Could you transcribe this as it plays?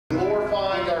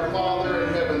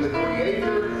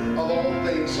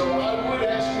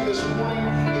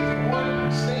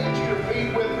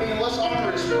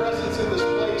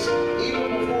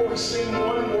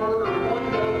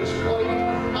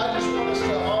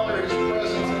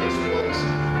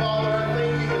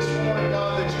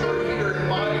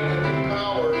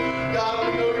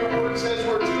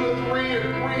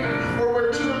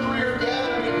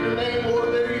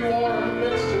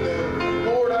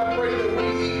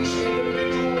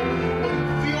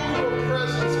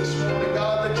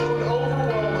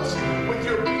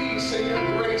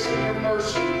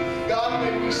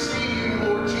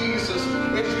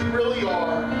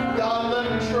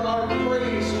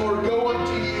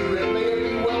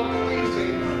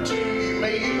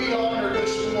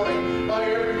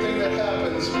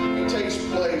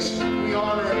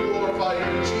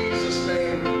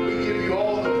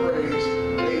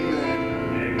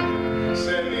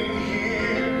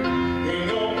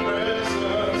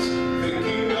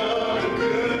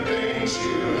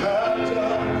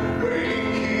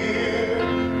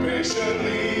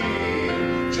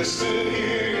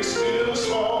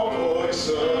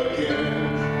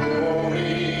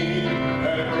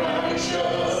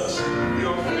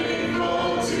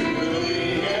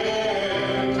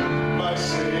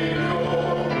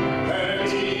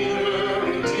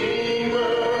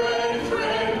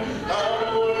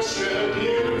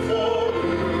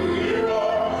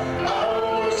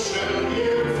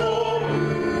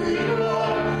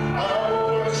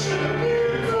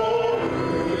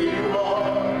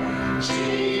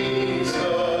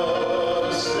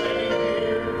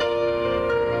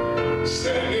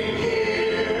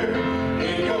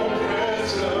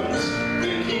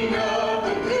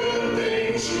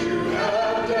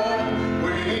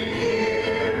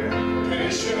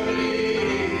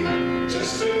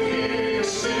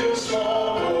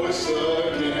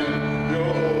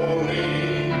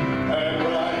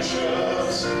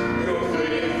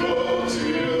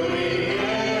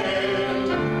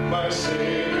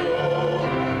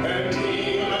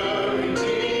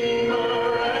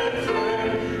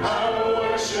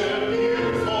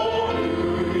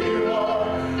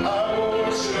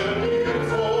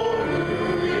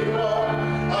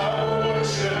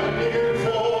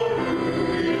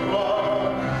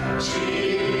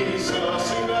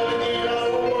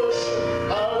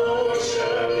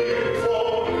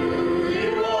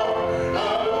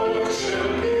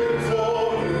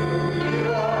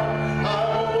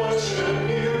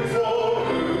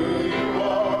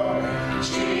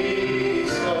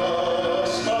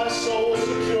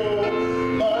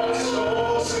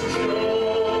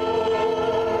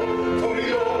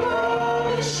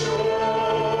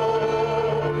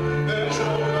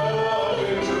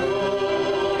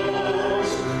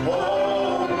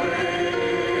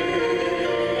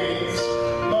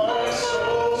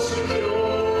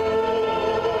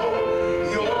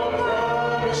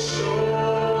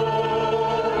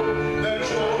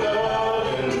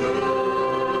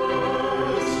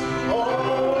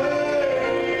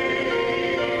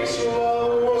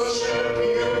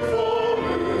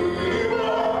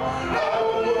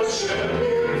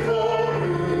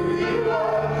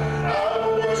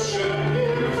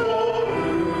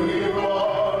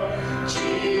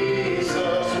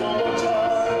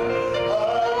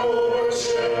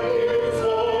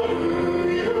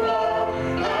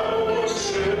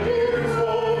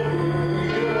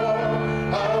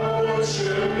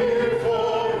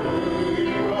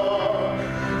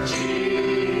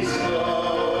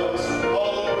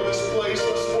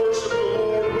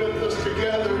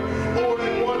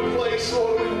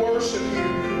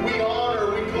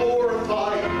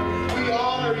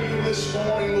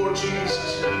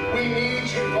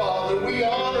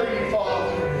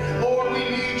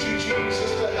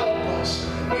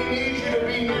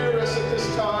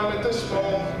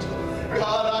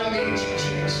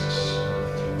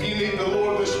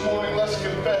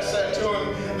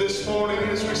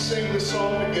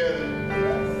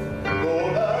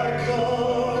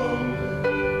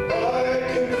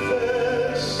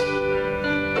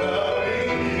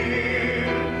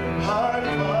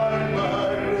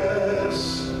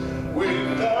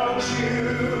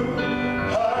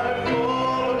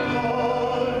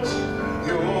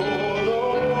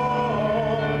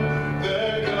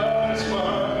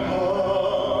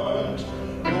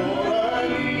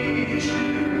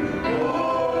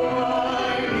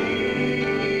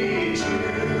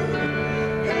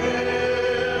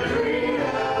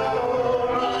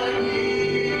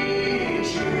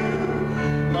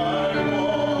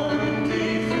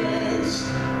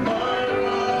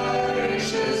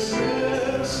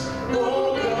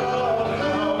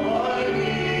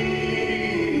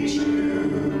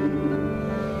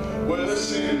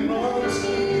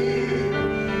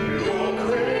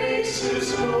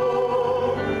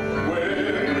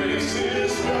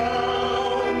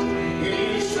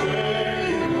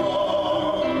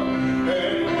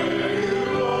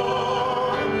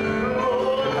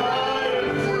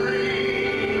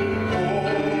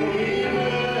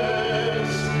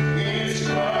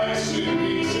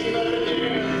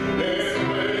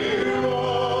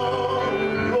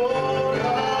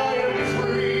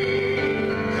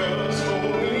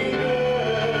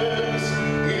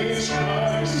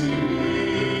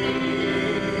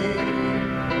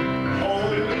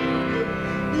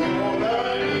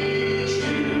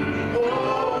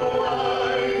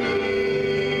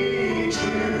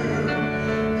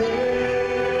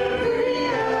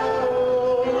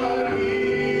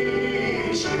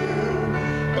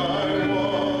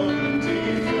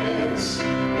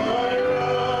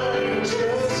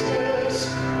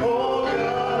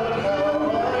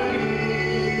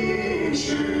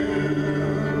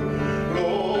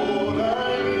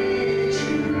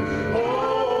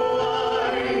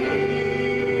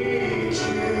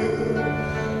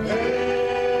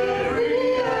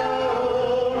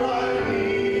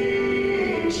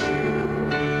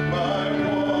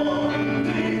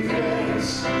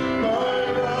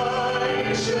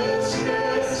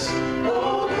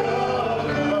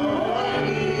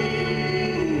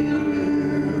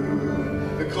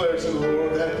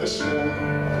this morning.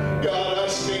 God, I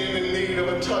stand in need of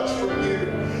a touch from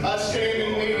you. I stand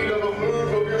in need of a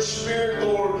move of your Spirit,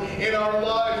 Lord, in our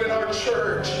life, in our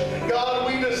church.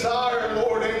 God, we desire,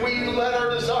 Lord, and we let our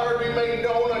desire be made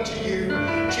known unto you.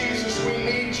 Jesus, we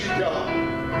need you,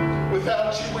 God.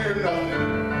 Without you, we are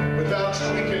nothing. Without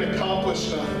you, we can accomplish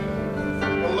nothing.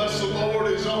 Unless the Lord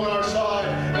is on our side,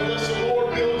 unless the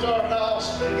Lord builds our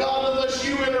house, God, unless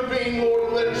you intervene,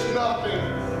 Lord, there's nothing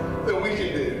that we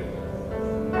can do.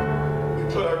 We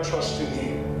put our trust in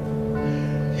you.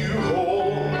 You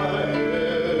hold my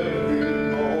every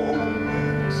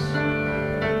moment.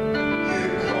 You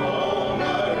calm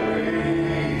my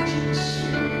raging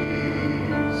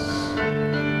seas.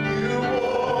 You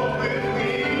walk with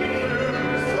me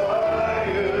through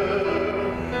fire,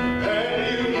 and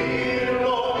you heal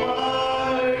all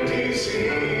my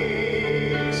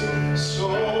disease. So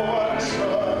I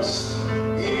trust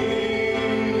in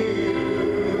you,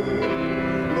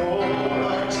 Lord.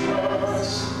 I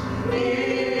trust in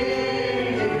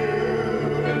you.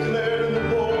 Declare in the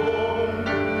Lord,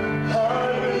 I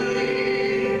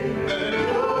believe that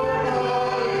you're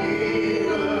my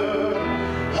healer.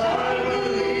 I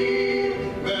believe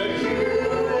that you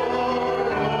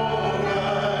are all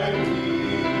I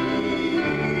need.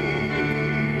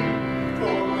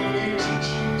 Lord, we need you,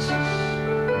 Jesus.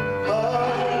 I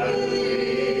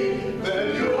believe that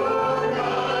you're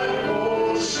my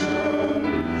portion.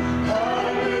 I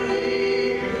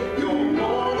believe you're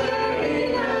more than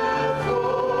enough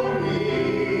for me.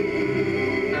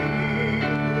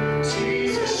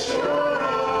 Jesus, you're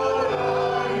all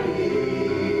I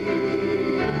need.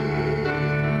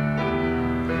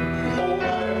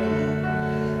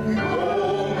 You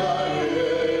hold my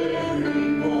every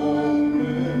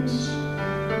moment.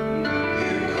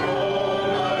 You calm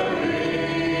my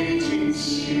raging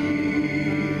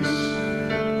seas.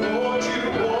 Lord, you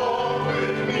walk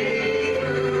with me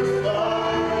through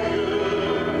fire,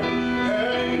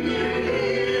 and you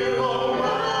heal all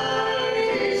my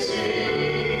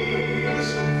disease.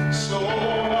 So I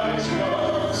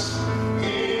trust in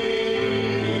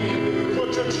you.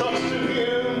 Put your trust in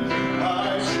him. I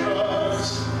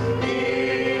trust in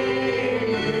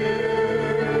you.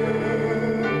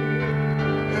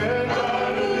 And I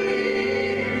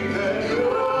believe that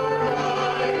you're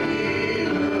my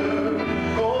healer.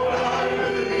 Lord, I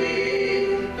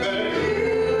believe that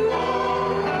you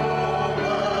are all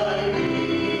I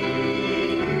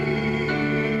need.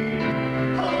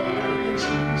 Hallelujah,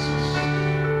 Jesus.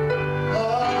 I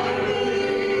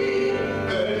believe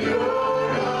that you're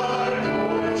my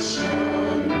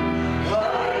portion. I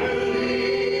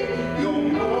believe you're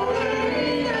more than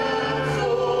enough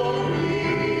for me.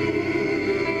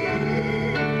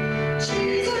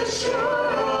 Jesus, you're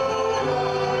all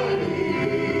I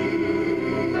need.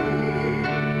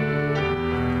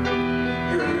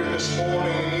 You're here this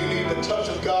morning and you need the touch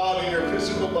of God in your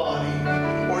physical body,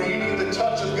 or you need the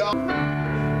touch of God.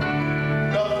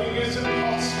 Nothing is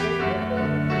impossible.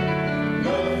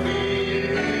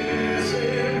 Nothing is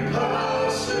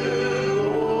impossible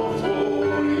for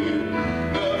you.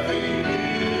 Nothing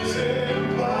is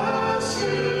impossible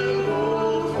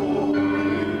for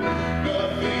you.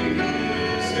 Nothing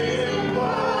is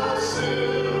impossible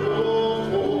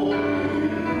for you.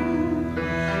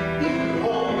 You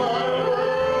hold my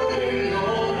world in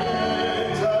your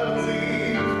hands.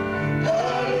 I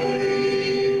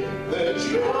believe that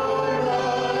you're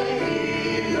my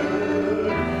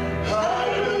healer. I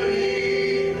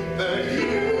believe that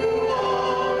you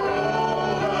are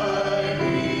all I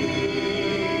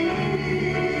need.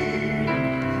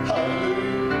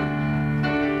 Hallelujah.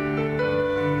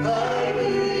 I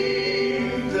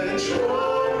believe that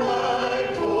you're my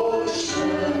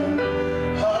portion.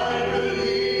 I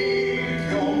believe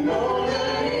you're more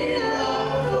than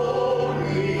enough for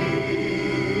me.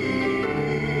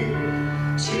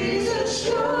 Jesus,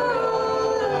 you're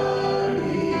all I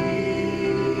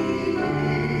need.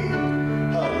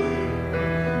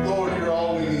 Hallelujah. Lord, you're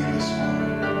all we need this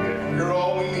morning. You're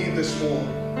all we need this morning.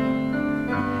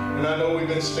 And I know we've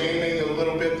been standing a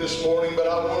little bit this morning, but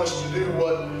I want us to do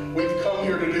what we've come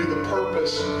here to do. The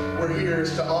purpose we're here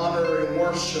is to honor and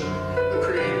worship the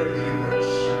Creator of the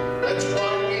universe. That's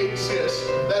why we exist.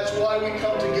 That's why we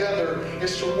come together,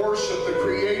 is to worship the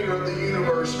Creator of the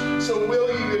universe. So will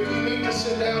you, if you need to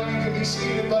sit down, you can be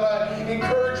seated, but I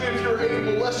encourage you, if you're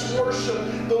able, let's worship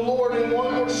the Lord in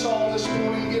one more song this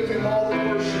morning. Give him all the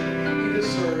worship he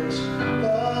deserves.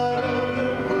 Light of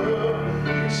the world,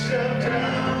 you step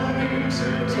down into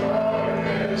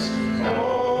darkness.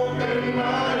 Open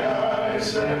my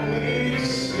eyes, let me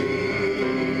see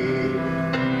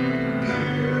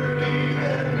beauty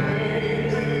that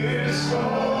made this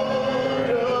all.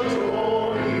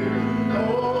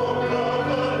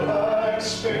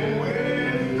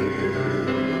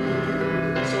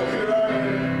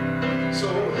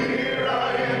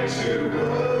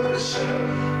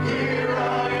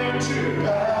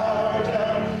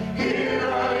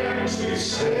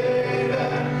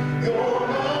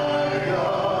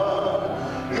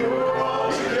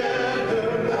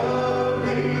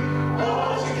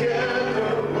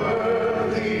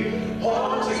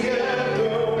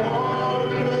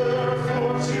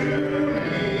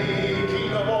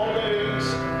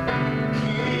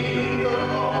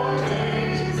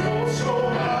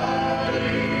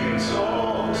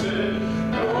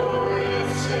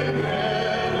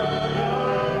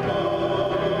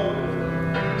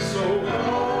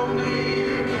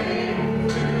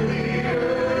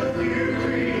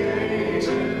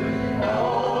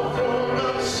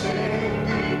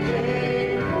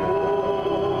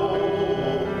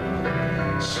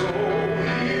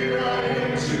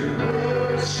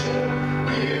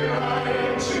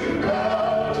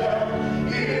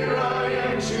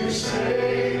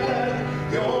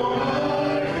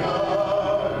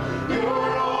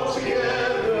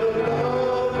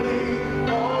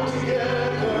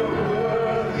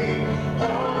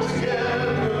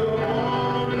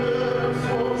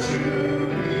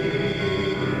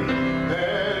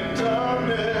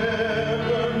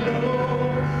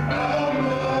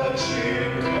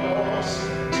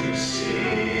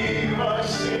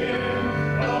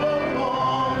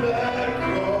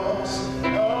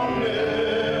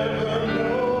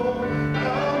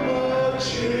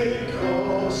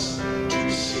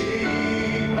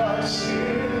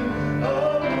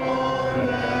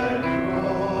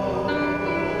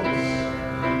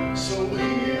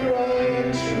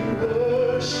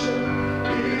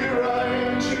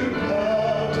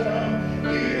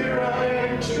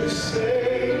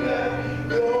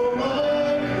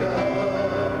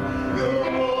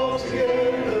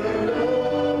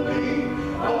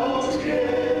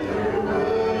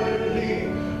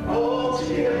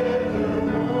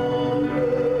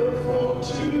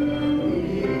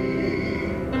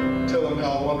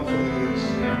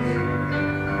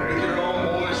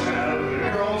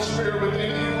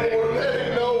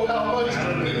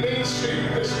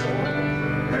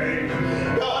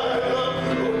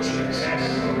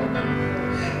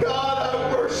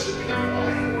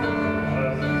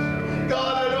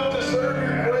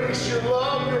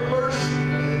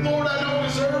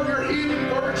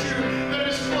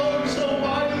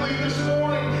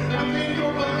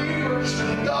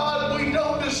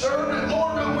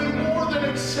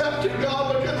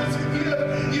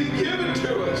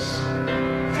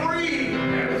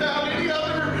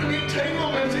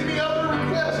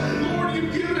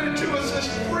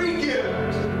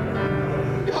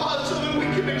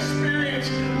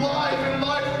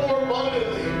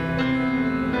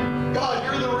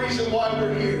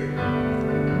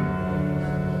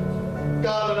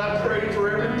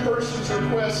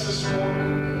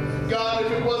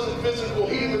 physical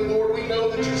healing, Lord, we know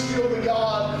that you're still the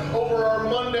God over our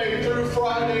Monday through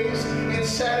Fridays and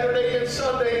Saturday and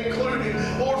Sunday included.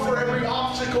 Lord, for every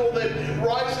obstacle that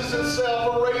rises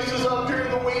itself or raises up during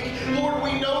the week, Lord,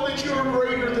 we know that you are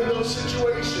greater than those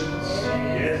situations.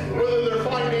 Yes. Whether they're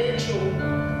financial,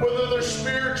 whether they're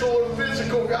spiritual or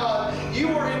physical, God, you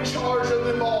are in charge of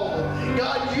them all.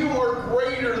 God, you are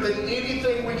greater than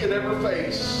anything we could ever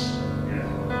face.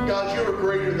 God, you are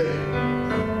greater than.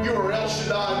 You are El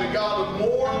Shaddai, the God of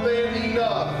more than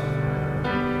enough.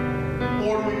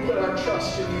 Lord, we put our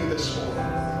trust in you this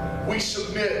morning. We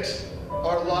submit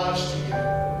our lives to you.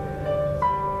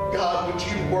 God, would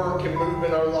you work and move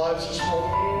in our lives this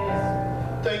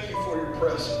morning? Thank you for your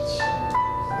presence.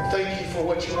 And thank you for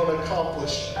what you want to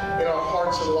accomplish in our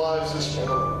hearts and lives this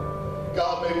morning.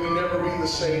 God, may we never be the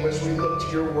same as we look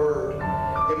to your word.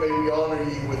 And may we honor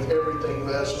you with everything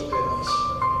that's within us.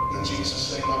 In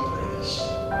Jesus' name I pray this.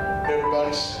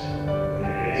 Everybody say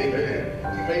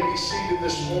amen. You may be seated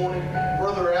this morning.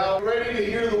 Brother Al, ready to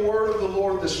hear the word of the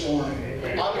Lord this morning.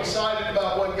 I'm excited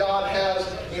about what God has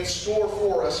in store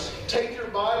for us. Take your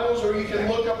Bibles, or you can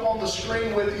look up on the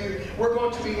screen with you. We're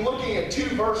going to be looking at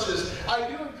 2 verses. I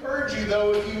do encourage you,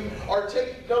 though, if you are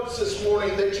taking notes this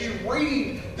morning, that you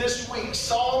read this week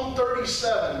Psalm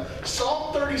 37.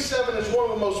 Psalm 37 is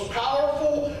one of the most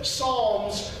powerful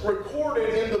psalms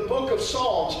recorded in the book of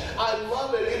Psalms. I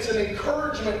love it. It's an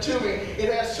encouragement to me.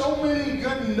 It has so many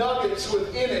good nuggets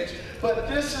within it. But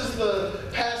this is the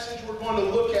passage we're going to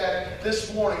look at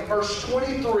this morning. Verse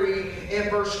 23 and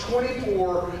verse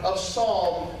 24 of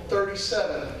Psalm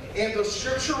 37. And the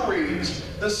scripture reads,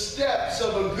 "The steps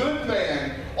of a good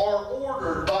man are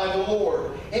ordered by the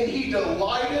Lord, and he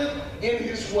delighteth in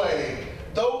his way.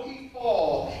 Though he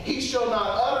fall, he shall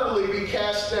not utterly be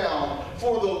cast down,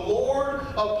 for the Lord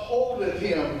upholdeth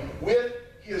him with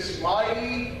his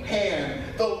mighty hand."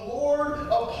 The Lord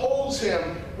upholds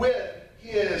him with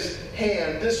his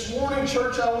hand. This morning,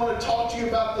 church, I want to talk to you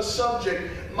about the subject,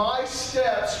 my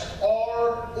steps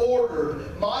are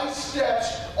ordered. My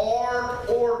steps are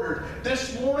ordered.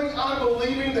 This morning, I'm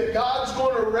believing that God's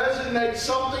going to resonate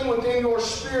something within your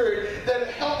spirit that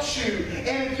helps you.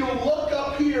 And if you look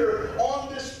up here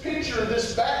on this picture,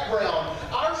 this background,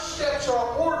 our steps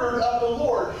are ordered of the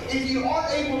Lord. If you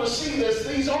aren't able to see this,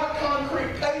 these aren't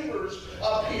concrete pavers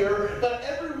up here, but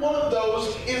every one of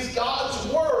those is God's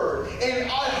Word. And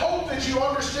I hope that you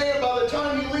understand by the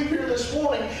time you leave here this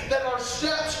morning that our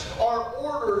steps are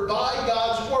ordered by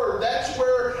God's Word. That's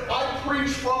where I preach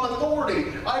from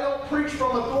authority. I don't preach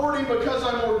from authority because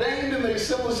I'm ordained in the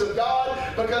Assemblies of God,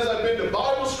 because I've been to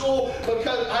Bible school,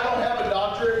 because I don't have a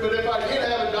doctorate, but if I did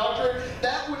have a doctorate,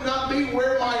 that would not be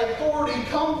where my authority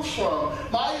comes from.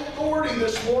 My authority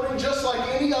this morning, just like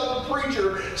any other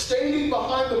preacher standing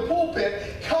behind the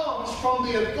pulpit, comes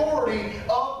from the authority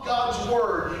of God's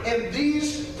Word. And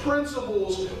these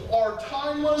principles are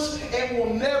timeless and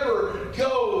will never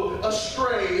go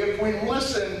astray if we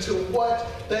listen to what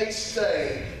they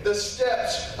say. The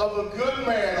steps of a good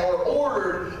man are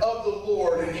ordered of the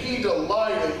Lord, and he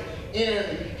delighteth in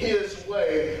his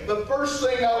way. The first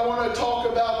thing I want to talk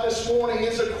about this morning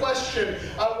is a question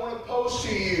I want to pose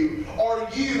to you. Are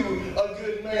you a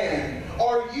good man?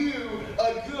 Are you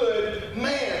a good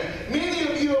man?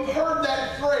 Many of you have heard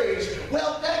that phrase,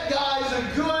 well, that guy's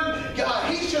a good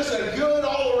guy. He's just a good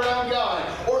all-around guy.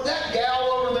 Or that gal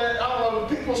over there, I don't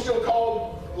know, people still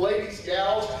call ladies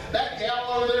gals. That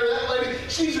gal over there, that lady,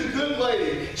 she's a good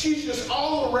lady. She's just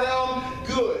all around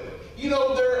good. You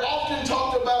know, they're often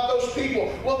talked about those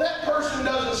people. Well, that person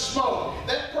doesn't smoke.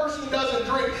 That person doesn't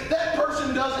drink. That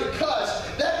person doesn't cuss.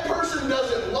 That person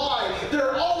doesn't lie.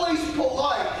 They're always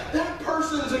polite. That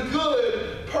person's a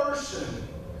good person.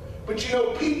 But you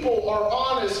know, people are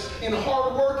honest and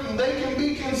hardworking. They can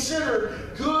be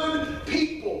considered good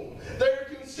people. They're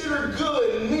considered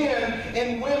good men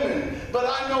and women. But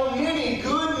I know many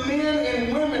good men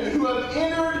and women who have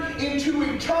entered into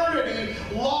eternity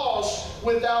lost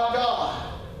without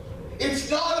God. It's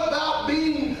not about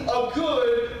being a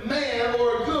good man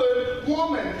or a good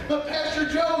woman. But Pastor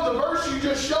Joe, the verse you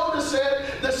just showed us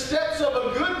said, the steps of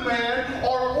a good man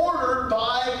are ordered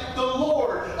by the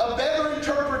Lord. A better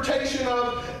interpretation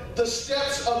of the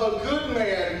steps of a good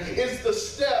man is the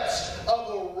steps of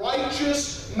a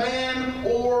righteous man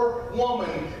or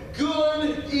woman.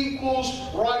 Good equals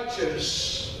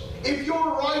righteous. If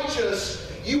you're righteous,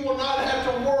 you will not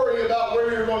have to worry about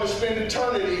where you're going to spend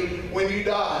eternity when you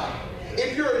die.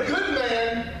 If you're a good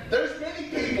man, there's many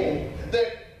people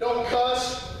that don't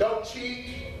cuss, don't cheat,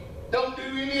 don't do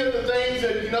any of the things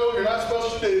that you know you're not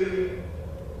supposed to do,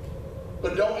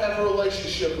 but don't have a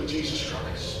relationship with Jesus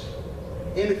Christ.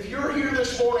 And if you're here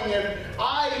this morning and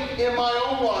in my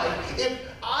own life, if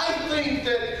I think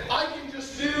that I can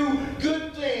just do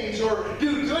good things or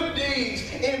do good deeds,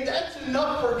 and that's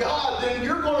enough for God, then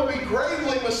you're going to be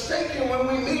gravely mistaken when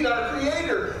we meet our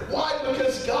Creator. Why?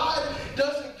 Because God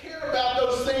doesn't care about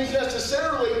those things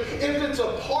necessarily if it's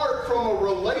apart from a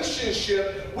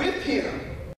relationship with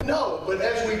Him. No, but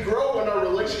as we grow in our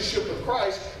relationship with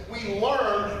Christ, we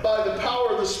learn by the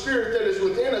power of the Spirit that is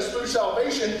within us through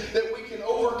salvation that we can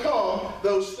overcome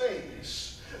those things.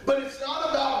 But it's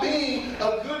not about being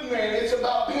a good man. It's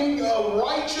about being a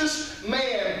righteous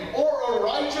man or a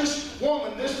righteous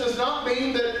woman. This does not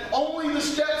mean that only the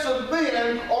steps of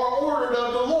men are ordered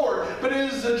of the Lord, but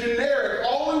it is a generic,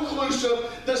 all-inclusive.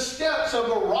 The steps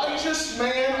of a righteous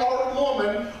man or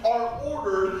woman are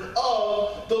ordered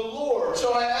of the Lord.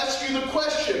 So I ask you the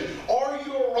question, are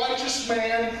you a righteous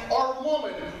man or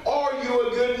woman? Are you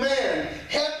a good man?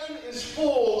 Heaven is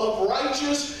full of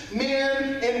righteous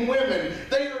men and women.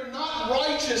 They are not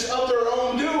righteous of their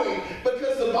own doing,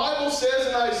 because the Bible says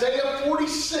in Isaiah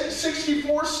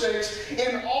 64:6,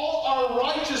 and all our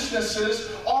righteousnesses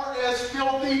are as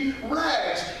filthy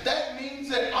rags. That means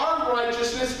that our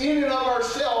righteousness in and of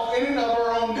ourselves, in and of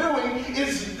our own doing,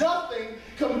 is nothing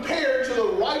compared to the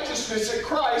righteousness that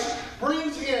Christ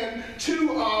brings in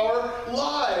to our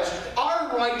lives.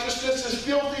 Our righteousness is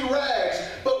filthy rags,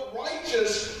 but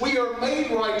righteous, we are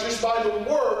made righteous by the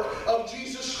work of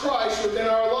Jesus Christ within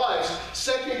our lives.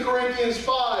 2 Corinthians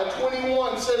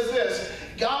 5:21 says this,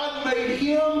 God made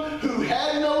Him who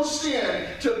had no sin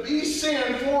to be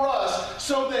sin for us,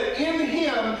 so that in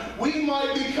Him we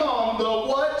might become the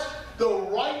what? The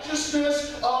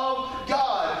righteousness of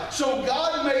God. So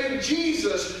God made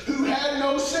Jesus, who had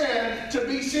no sin, to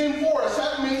be sin for us.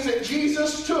 That means that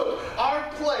Jesus took our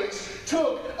place,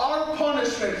 took our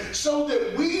punishment, so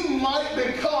that we might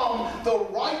become the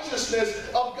righteousness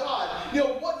of God. You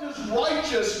know, what does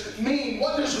righteous mean?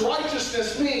 What does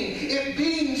righteousness mean? It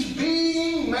means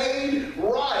being made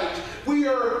right. We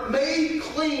are made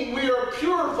clean. We are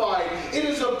purified. It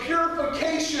is a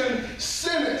purification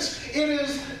sentence. It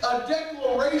is a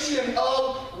declaration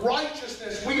of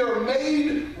righteousness. We are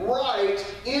made right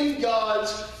in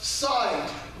God's sight.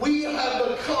 We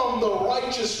have become the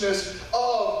righteousness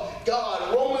of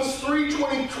God. Romans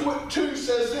 3:22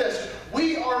 says this,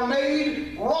 we are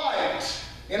made right,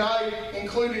 and I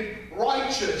included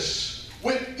righteous,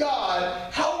 with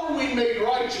God. How are we made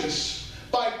righteous?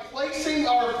 By placing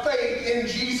our faith in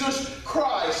Jesus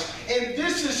Christ. And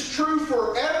this is true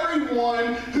for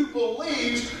everyone who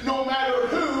believes, no matter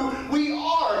who we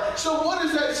are. So what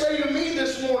does that say to me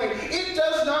this morning? It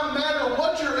does not matter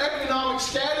what your economic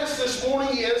status this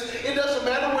morning is. It doesn't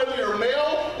matter whether you're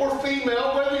male or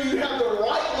female, whether you have the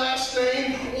right last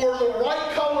name or the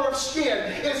right color of skin.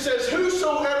 It says,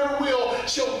 whosoever will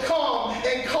shall come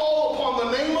and call upon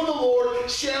the name of the Lord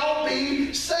shall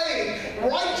be saved.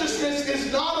 Righteousness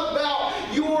is not about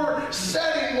your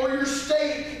setting or your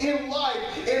state in life.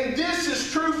 And this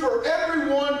is true for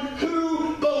everyone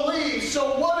who believes.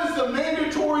 So what is the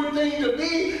mandatory thing to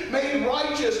be made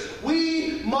righteous?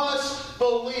 We must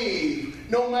believe,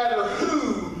 no matter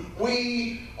who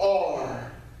we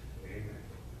are.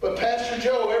 But Pastor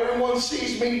Joe, everyone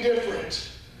sees me different.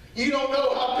 You don't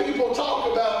know how people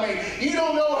talk about me. You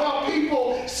don't know how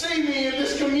people see me in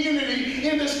this community,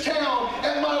 in this town,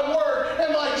 at my work,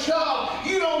 at my job.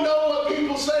 You don't know what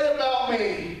people say about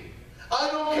me. I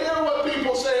don't care what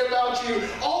people say about you.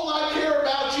 All I care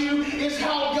about you is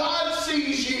how God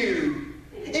sees you.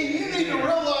 And you need to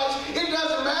realize it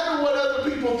doesn't matter what other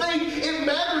people think. It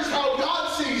matters how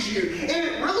God sees you. And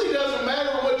it really doesn't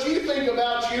matter what you think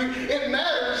about you. It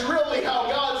matters really how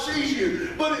God sees you.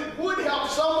 But it would help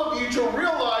some of you to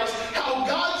realize how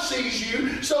God sees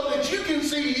you, so that you can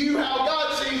see you how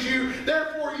God sees you.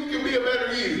 Therefore, you can be a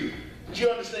better you. Did you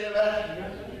understand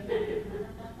that?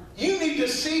 You need to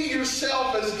see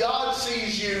yourself as God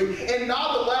sees you, and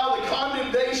not allow the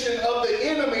condemnation of the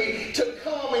enemy to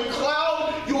come and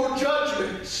cloud your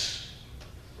judgments.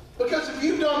 Because if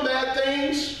you've done bad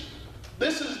things,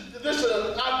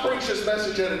 I preach this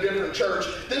message at a different church.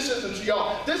 This isn't to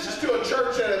y'all. This is to a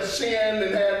church that has sinned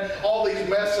and had all these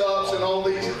mess ups and all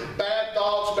these bad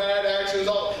thoughts, bad actions.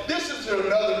 This is to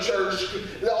another church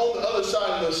on the other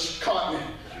side of this continent.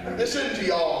 This isn't to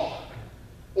y'all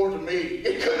or to me.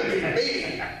 It couldn't be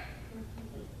me.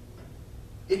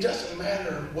 It doesn't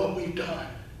matter what we've done.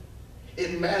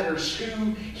 It matters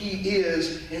who He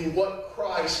is and what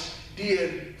Christ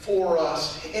did for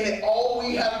us. And all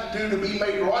we have to do to be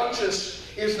made righteous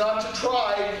is not to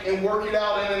try and work it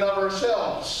out in and of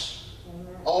ourselves.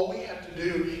 All we have to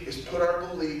do is put our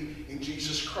belief in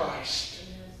Jesus Christ.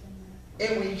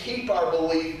 and we keep our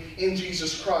belief in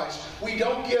Jesus Christ. We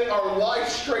don't get our life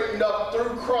straightened up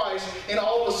through Christ and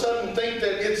all of a sudden think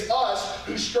that it's us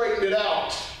who straightened it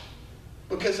out.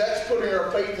 Because that's putting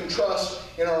our faith and trust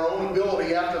in our own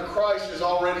ability after Christ has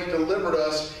already delivered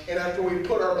us and after we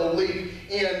put our belief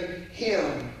in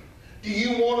Him. Do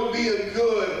you want to be a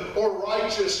good or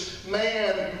righteous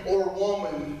man or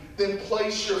woman? Then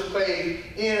place your faith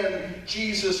in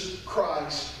Jesus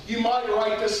Christ. You might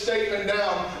write this statement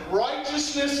down.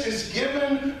 Righteousness is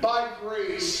given by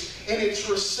grace and it's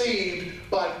received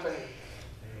by faith.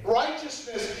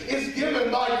 Righteousness is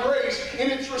given by grace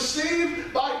and it's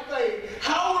received by faith.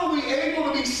 How are we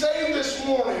able to be saved this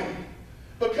morning?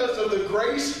 Because of the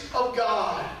grace of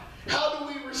God. How do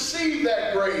we receive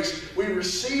that grace? We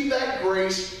receive that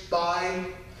grace by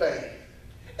faith.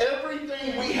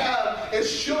 Everything we have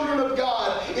as children of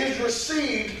God is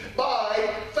received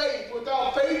by faith.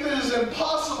 Without faith, it is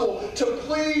impossible to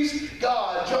please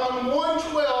God. John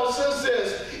 1:12 says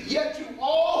this, "Yet to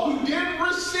all who did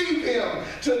receive Him,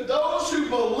 to those who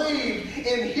believed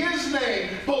in His name,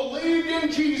 believed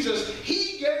in Jesus,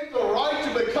 He gave the right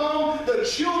to become the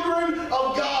children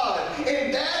of God."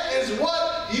 And that is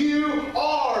what you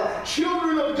are,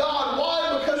 children of God.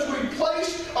 Why? Because we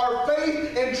placed our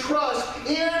faith and trust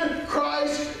in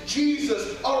Christ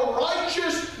Jesus. A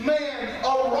righteous man,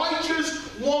 a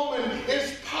righteous woman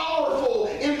is powerful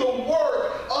in the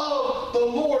work of the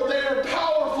Lord. They are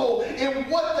powerful in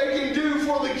what they can do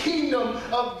for the kingdom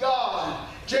of God.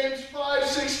 James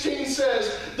 5:16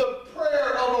 says, "The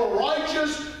prayer of a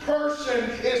righteous person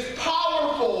is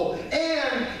powerful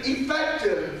and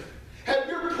effective." Have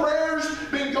your prayers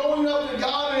been going up to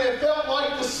God and it felt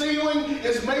like the ceiling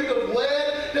is made of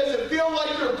lead? Does it feel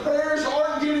like your prayers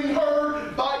aren't getting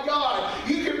heard by God?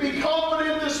 You can be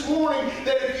confident this morning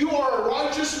that if you are a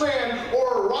righteous man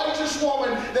or a righteous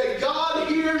woman, that God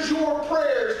hears your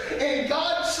prayers. And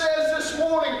God says this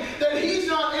morning that He's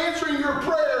not answering your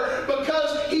prayer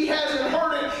because He hasn't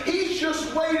heard it. He's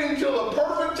just waiting till the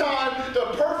perfect time, the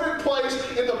perfect place,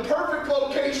 in the perfect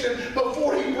location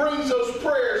before He brings those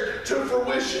prayers to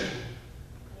fruition.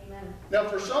 Amen. Now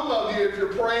for some of you, if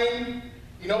you're praying,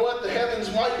 you know what? The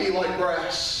heavens might be like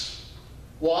brass.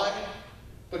 Why?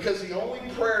 Because the only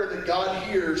prayer that God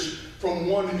hears from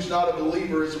one who's not a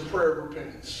believer is a prayer of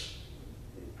repentance.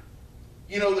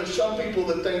 You know, there's some people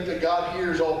that think that God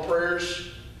hears all prayers.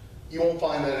 You won't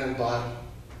find that in the Bible.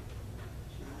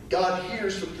 God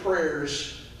hears the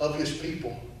prayers of His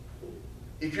people.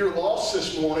 If you're lost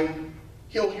this morning,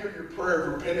 He'll hear your prayer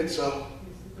of repentance though.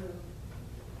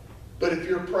 But if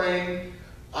you're praying,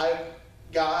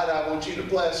 God, I want you to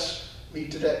bless me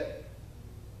today,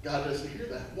 God doesn't hear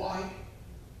that. Why?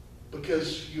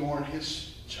 Because you aren't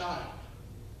His child.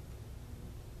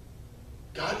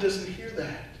 God doesn't hear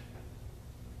that.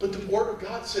 But the Word of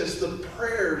God says the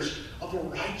prayers of a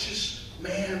righteous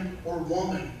man or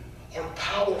woman are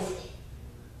powerful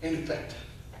and effective.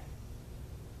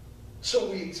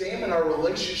 So we examine our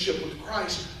relationship with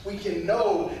Christ. We can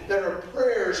know that our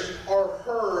prayers are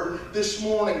heard this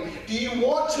morning. Do you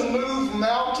want to move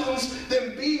mountains?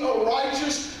 Then be a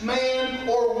righteous man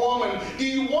or woman. Do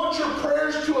you want your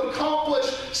prayers to accomplish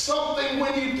something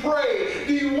when you pray?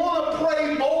 Do you want to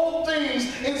pray bold things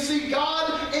and see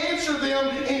God answer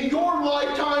them in your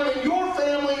lifetime, in your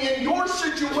family, in your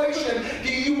situation?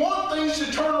 Do you want things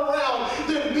to turn around?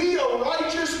 Then be a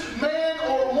righteous man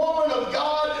or woman of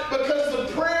God, because the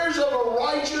prayers of a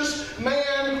righteous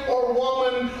man or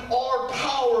woman are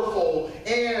powerful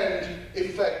and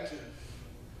effective.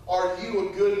 Are you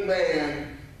a good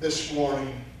man this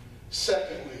morning?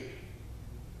 Secondly,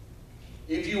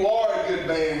 if you are a good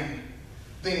man,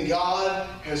 then God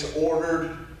has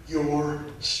ordered your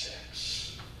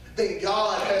steps. Then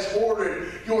God has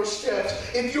ordered your steps.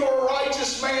 If you're a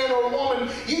righteous man or woman,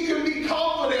 you can be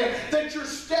confident that your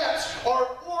steps are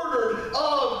ordered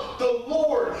of the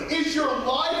Lord. Is your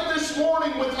life this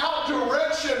morning without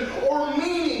direction or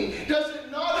meaning? Does it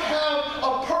not have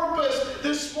a purpose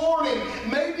this morning?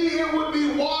 Maybe it would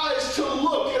be wise to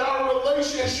look at our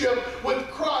relationship with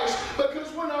Christ, because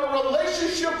when our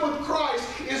relationship with Christ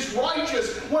is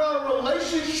righteous, when our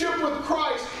relationship with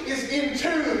Christ is in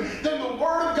tune, then the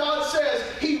Word of God says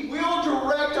He will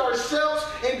direct our steps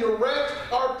and direct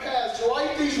our paths.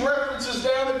 Write these references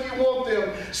down if you want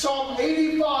them. Psalm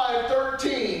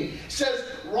 85:13 says,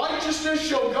 "Righteousness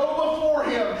shall go before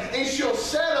Him and shall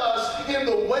set us in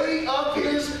the way of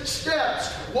His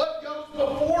steps." What goes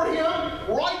before Him?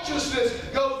 Righteousness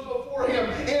goes before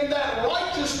Him. And that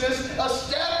righteousness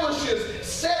establishes,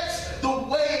 sets the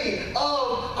way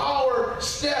of our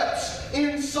steps.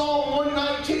 In Psalm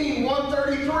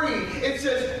 119:133, it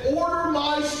says, "Order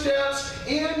my steps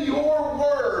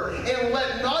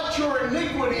let not your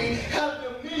iniquity have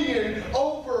dominion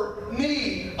over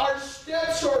me. Our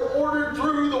steps are ordered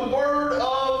through the Word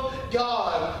of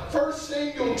God. 1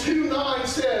 Samuel 2:9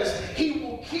 says, He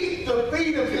will keep the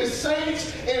feet of His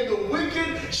saints, and the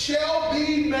wicked shall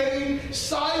be made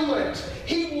silent.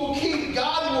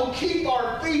 God will keep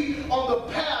our feet on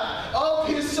the path of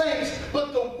His saints,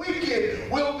 but the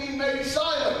wicked will be made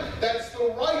silent. That's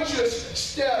the righteous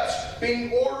steps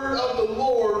being ordered of the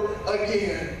Lord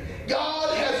again.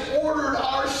 God has ordered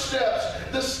our steps.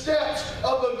 The steps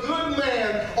of a good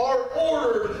man are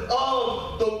ordered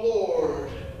of the Lord.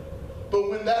 But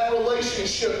when that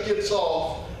relationship gets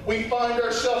off, we find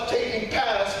ourselves taking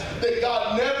paths that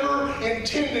God never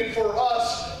intended for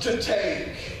us to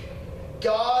take.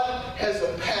 God has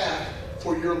a path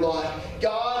for your life.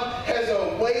 God has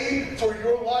a way for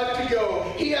your life to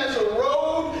go. He has a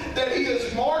road that He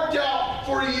has marked out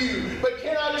for you. But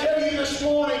can I tell you this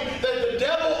morning that the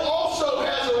devil also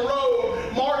has a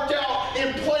road marked out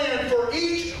and planned for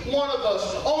each one of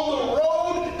us. On the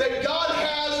road that God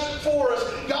has for us,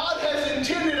 God has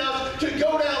intended us to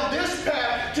go down this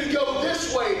path, to go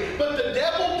this way. But the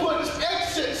devil puts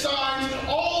exit signs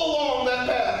all along that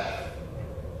path.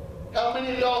 How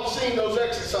many of y'all have seen those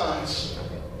exit signs?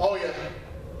 Oh yeah,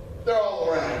 they're all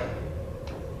around.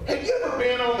 Have you ever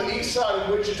been on the east side of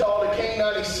Wichita to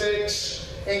K96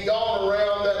 and gone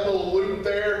around that little loop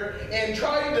there and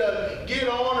tried to get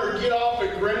on or get off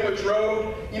at Greenwich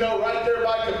Road? You know, right there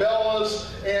by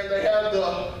Cabela's, and they have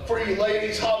the, for you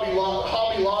ladies, Hobby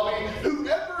Lobby.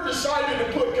 Whoever decided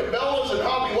to put Cabela's and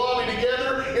Hobby Lobby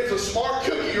together is a smart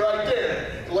cookie right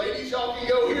there. Ladies, y'all can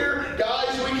go here.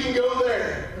 Guys, we can go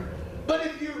there.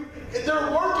 But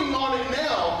they're working on it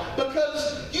now,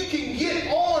 because you can get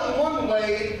on one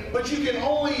way, but you can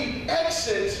only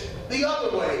exit the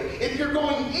other way. If you're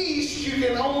going east, you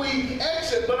can only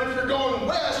exit, but if you're going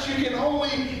west, you can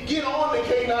only get on to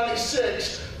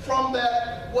K96 from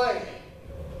that way.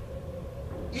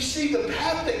 You see, the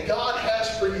path that God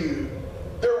has for you,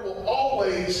 there will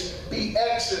always be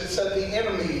exits that the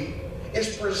enemy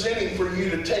is presenting for you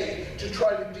to take, to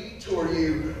try to detour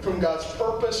you from God's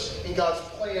purpose and God's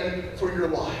plan for your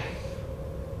life.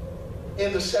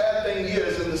 And the sad thing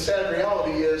is, and the sad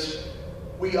reality is,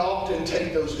 we often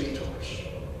take those detours.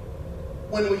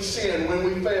 When we sin, when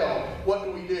we fail, what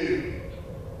do?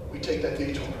 We take that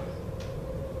detour.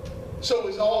 So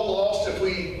is all lost if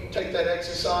we take that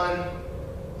exit sign?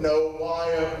 No.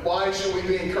 Why should we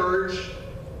be encouraged?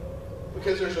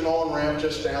 Because there's an on-ramp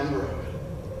just down the road.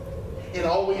 And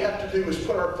all we have to do is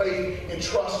put our faith and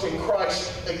trust in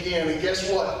Christ again. And guess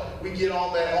what? We get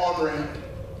on that on-ramp.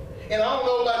 And I don't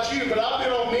know about you, but I've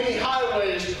been on many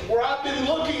highways where I've been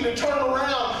looking to turn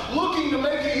around, looking to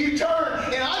make a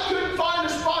U-turn, and I couldn't find a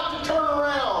spot to turn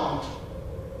around.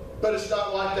 But it's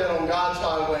not like that on God's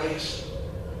highways.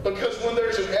 Because when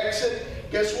there's an exit,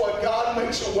 guess what? God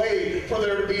makes a way for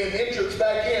there to be an entrance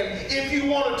back in if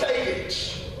you want to take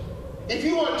it. If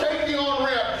you want to take the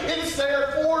on-ramp, it's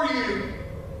there for you.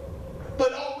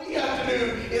 But all we have to do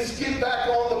is get back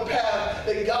on the path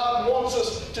that God wants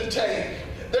us to take.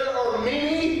 There are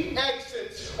many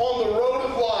exits on the road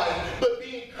of life, but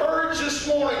be encouraged this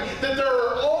morning that there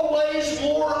are always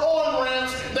more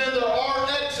on-ramps than there are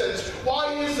exits.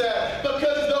 Why is that?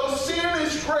 Because though sin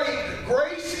is great,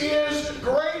 grace is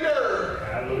greater.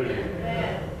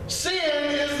 Hallelujah. Sin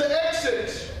is the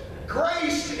exit.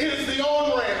 Grace is the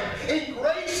on-ramp. And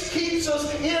grace keeps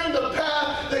us in the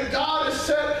path that God has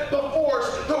set before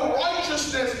us. The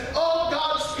righteousness of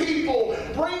God's people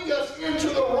bring us into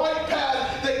the right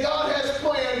path that God has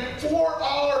planned for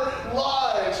our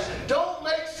lives. Don't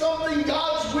make something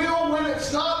God's will when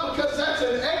it's not, because that's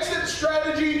an exit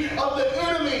strategy of the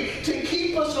enemy to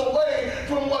keep us away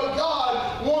from what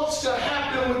God wants to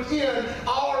happen within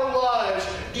our lives.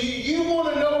 Do you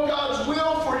want to know God's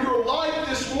will for your life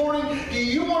this morning? Do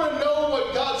you want to know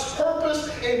what God's purpose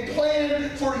and plan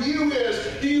for you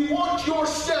is? Do you want your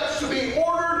steps to be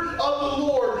ordered of the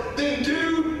Lord? Then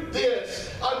do this.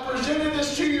 I've presented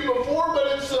this to you before, but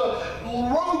it's a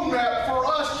roadmap for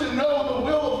us to know the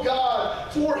will of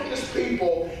God for His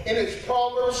people. And it's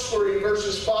Proverbs 3,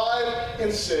 verses 5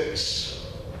 and 6.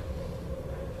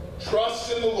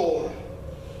 Trust in the Lord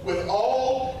with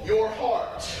all your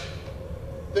heart.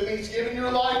 That means giving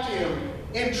your life to Him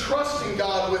and trusting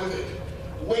God with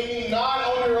it. Leaning not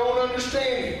on your own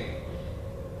understanding.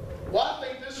 Well, I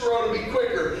think this road will be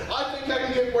quicker. I think I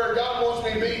can get where God wants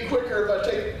me to be quicker if I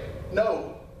take...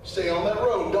 No. Stay on that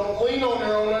road. Don't lean on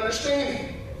your own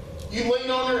understanding. You lean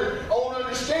on your own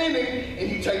understanding and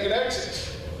you take an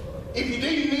exit. If you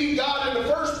didn't need God in the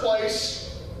first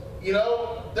place, you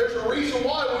know, there's a reason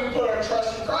why we put our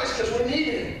trust in Christ, because we need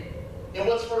Him. And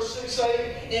what's verse 6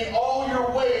 say? In all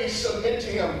your ways submit to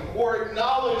Him, or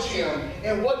acknowledge Him.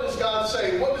 And what does God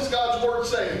say? What does God's Word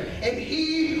say? And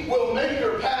He will make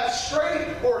your path straight,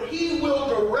 or He will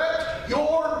direct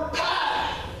your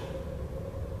path.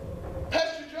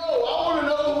 Pastor Joe, I want to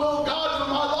know the will of God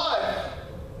for my life.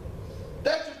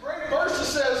 That's a great verse that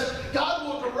says God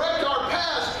will direct our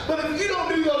paths. But if you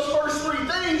don't do those first three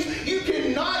things, you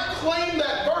cannot claim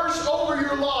that verse over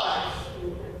your life.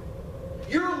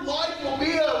 Your life will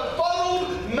be a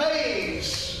funneled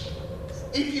maze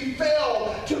if you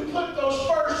fail to put those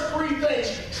first three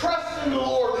things. Trust in the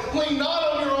Lord. Lean not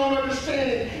on your own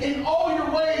understanding. In all your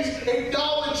ways,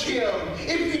 acknowledge Him.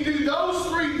 If you do those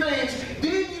three things,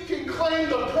 then you can claim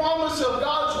the promise of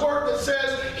God's Word that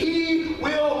says He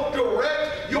will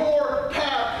direct your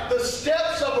path. The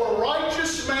steps of a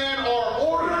righteous man are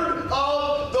ordered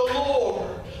of the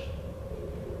Lord.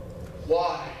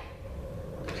 Why?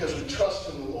 Because we trust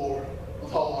in the Lord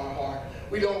with all our heart.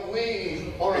 We don't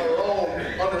lean on our own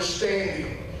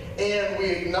understanding. And we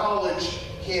acknowledge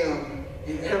Him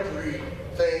in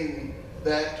everything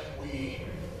that we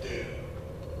do.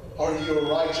 Are you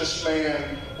a righteous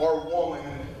man or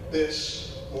woman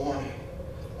this morning?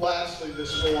 Lastly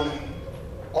this morning,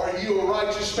 are you a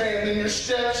righteous man? Then your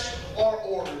steps are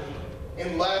ordered.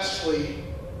 And lastly,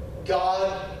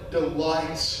 God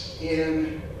delights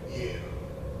in you.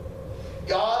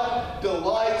 God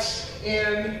delights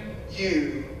in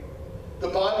you. The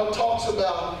Bible talks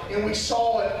about, and we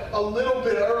saw it a little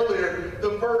bit earlier,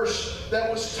 the verse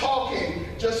that was talking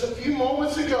just a few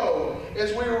moments ago as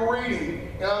we were reading.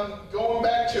 And I'm going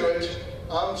back to it.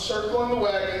 I'm circling the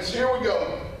wagons. Here we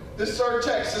go. This third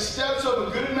text, the steps of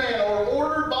a good man are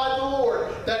ordered by the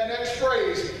Lord. That next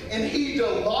phrase, and He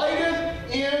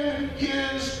delighted in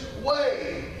His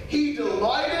way. He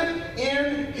delighted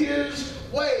in His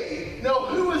way. Now,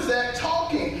 who is that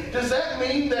talking? Does that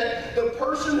mean that the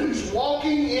person who's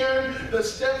walking in the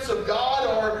steps of God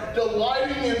are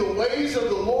delighting in the ways of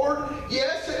the Lord?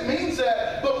 Yes, it means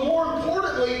that. But more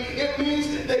importantly, it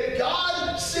means that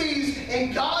God sees,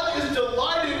 and God is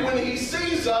delighted when He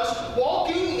sees us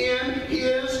walking in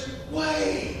His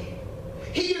way.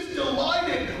 He is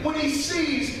delighted when He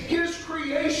sees His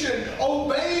creation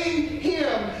obeying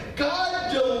Him.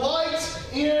 God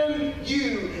delights in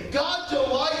you. God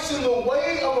delights in the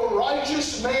way of a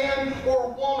righteous man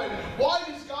or woman. Why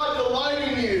does God delight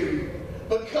in you?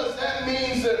 Because that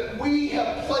means that we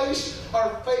have placed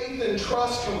our faith and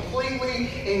trust completely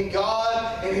in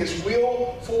God and His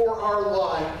will for our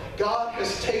life. God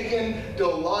has taken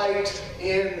delight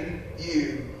in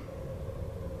you.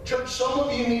 Church, some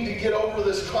of you need to get over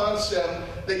this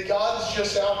concept that God's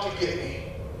just out to get me.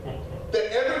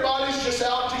 That everybody's just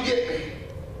out to get me.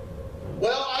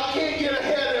 Well, I can't get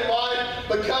ahead in life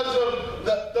because of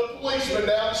the policeman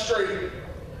down the street.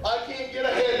 I can't get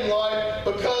ahead in life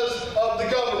because of the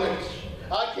government.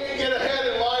 I can't get ahead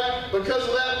in life because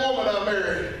of that woman I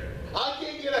married. I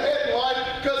can't get ahead in life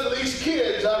because of these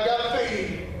kids I've got to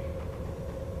feed.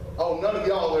 Oh, none of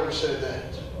y'all ever said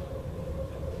that.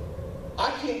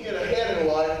 I can't get ahead in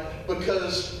life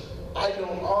because I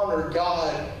don't honor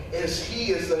God as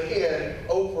He is the head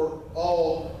over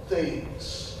all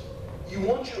things. You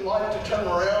want your life to turn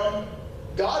around?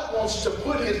 God wants to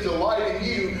put His delight in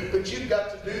you, but you've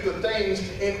got to do the things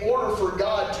in order for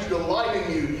God to delight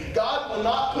in you. God will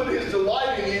not put His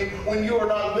delight in you when you are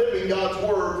not living God's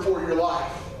Word for your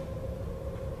life.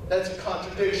 That's a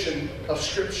contradiction of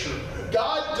Scripture.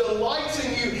 God delights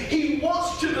in you. He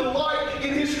wants to delight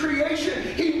in His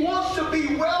creation. He wants to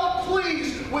be well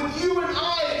pleased with you and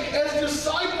I as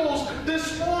disciples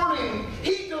this morning.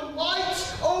 He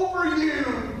delights over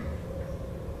you.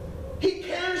 He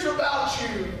cares about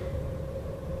you.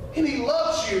 And He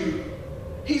loves you.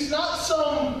 He's not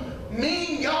some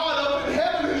mean God up in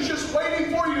heaven who's just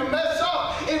waiting for you to mess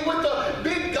up and with a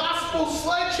big gospel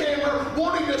sledgehammer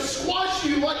wanting to squash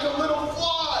you like a little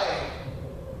fly.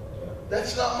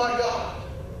 That's not my God.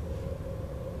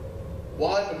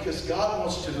 Why? Because God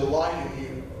wants to delight in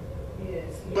you.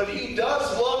 Yes. But He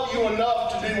does love you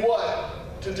enough to do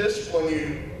what? To discipline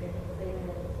you.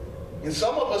 And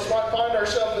some of us might find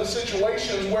ourselves in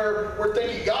situations where we're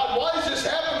thinking, God, why is this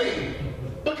happening?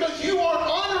 Because you aren't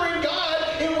honoring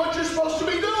God in what you're supposed to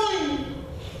be doing.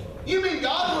 You mean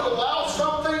God would allow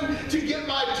something to get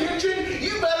my attention?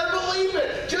 You better believe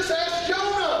it. Just ask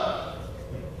Jonah.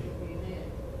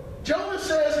 Jonah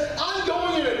says, I'm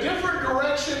going in a different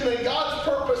direction than God's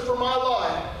purpose for my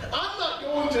life. I'm not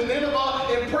going to Nineveh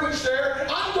and preach there.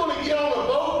 I'm going to get on a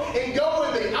boat and go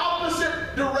in the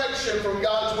opposite direction from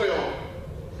God's will.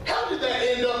 How did that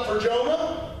end up for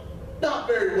Jonah? Not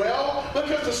very well,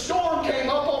 because the storm came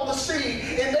up on the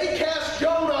sea, and they cast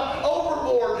Jonah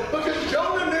overboard because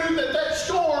Jonah knew that that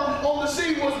storm on the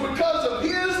sea was because of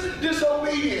his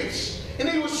disobedience. And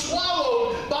he was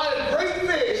swallowed by a great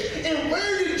fish. And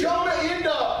where did Jonah end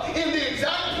up? In the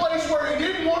exact place where he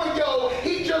didn't want to go.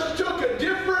 He just took a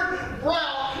different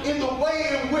route in the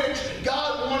way in which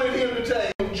God wanted him to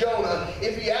take. Jonah,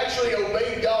 if he actually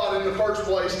obeyed God in the first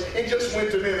place and just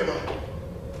went to Nineveh.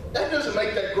 That doesn't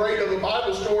make that great of a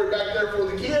Bible story back there for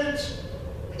the kids.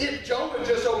 If Jonah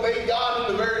just obeyed God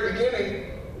in the very beginning.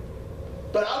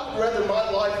 But I would rather my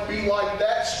life be like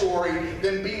that story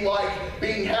than be like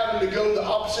having to go the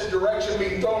opposite direction,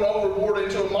 being thrown overboard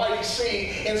into a mighty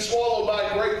sea and swallowed by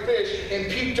a great fish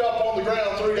and puked up on the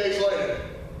ground 3 days later.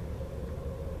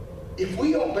 If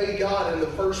we obey God in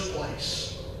the first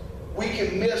place, we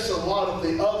can miss a lot of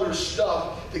the other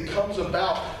stuff that comes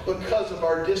about because of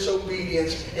our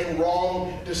disobedience and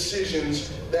wrong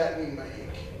decisions that we make.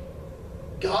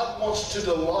 God wants to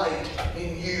delight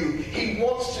in you. He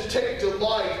wants to take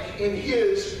delight in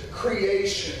His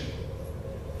creation.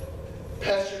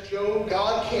 Pastor Joe,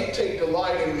 God can't take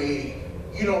delight in me.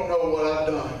 You don't know what I've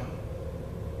done.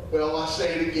 Well, I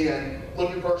say it again. Look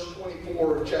at verse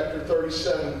 24 of chapter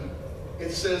 37.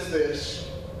 It says this.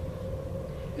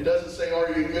 It doesn't say, are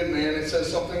you a good man? It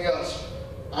says something else.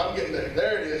 I'm getting there.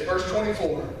 There it is, verse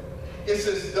 24. It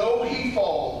says, though he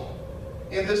fall.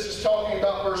 And this is talking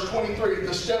about verse 23.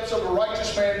 The steps of a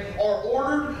righteous man are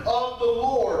ordered of the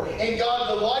Lord, and God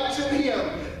delights in him.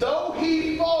 Though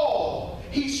he fall,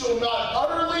 he shall not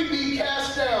utterly be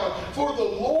cast down, for the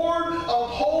Lord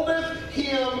upholdeth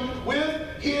him with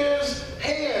his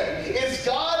hand. Is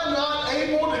God not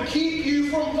able to keep you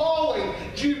from falling?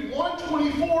 Jude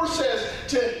 1:24 says,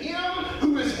 to him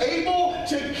who is able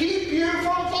to keep you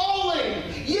from falling.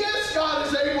 Yes, God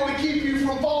is able to keep you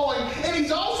from falling, and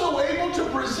He's also able to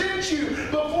present you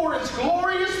before His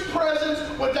glorious presence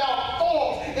without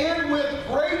fault and with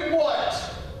great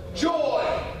what? Joy.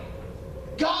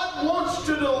 God wants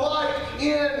to delight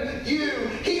in you.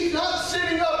 He's not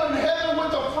sitting up in heaven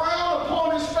with a frown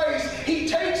upon His face. He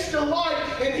takes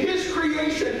delight in His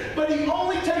creation, but He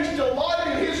only takes delight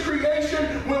in His creation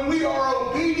when we are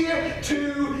obedient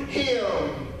to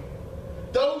Him.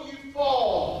 Though you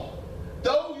fall,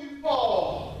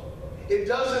 it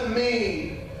doesn't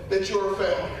mean that you're a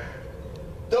failure.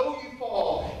 Though you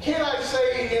fall. Can I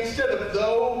say, instead of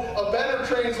though, a better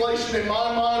translation in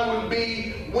my mind would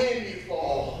be when you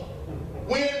fall.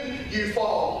 When you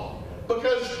fall.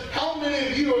 Because how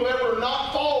many of you have ever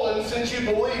not fallen since you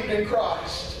believed in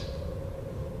Christ?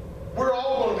 We're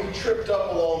all going to be tripped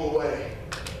up along the way.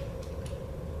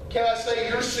 Can I say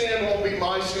your sin won't be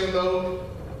my sin though?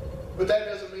 But that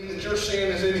doesn't mean that your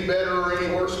sin is any better or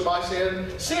any worse than my sin.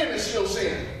 Sin is still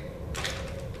sin.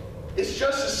 It's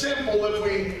just as simple if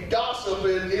we gossip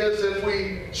it is if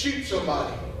we shoot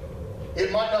somebody.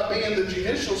 It might not be in the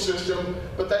judicial system,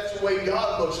 but that's the way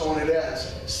God looks on it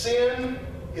as. Sin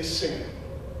is sin.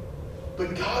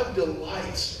 But God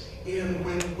delights in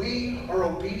when we are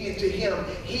obedient to Him.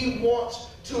 He wants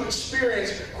to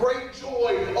experience great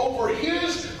joy over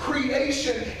His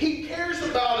creation. He cares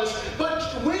about us. But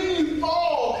when you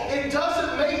fall, it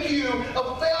doesn't make you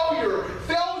a failure.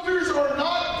 Failures are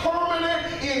not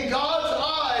permanent in God's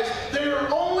eyes. They are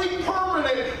only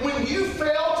permanent when you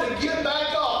fail to get back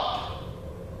up.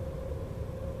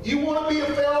 You want to be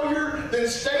a failure? Then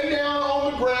stay down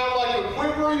on the ground like a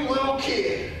quivering little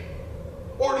kid.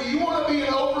 Or do you want to be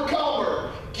an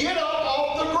overcomer? Get up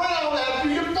off the ground after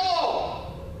you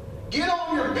fall. Get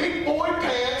on your big boy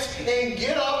pants and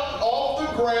get up off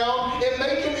the ground and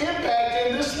make an impact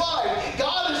in this life.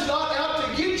 God is not out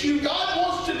to get you. God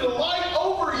wants to delight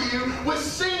over you with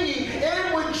singing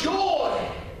and with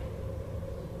joy.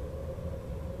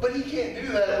 But He can't do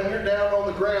that when you're down on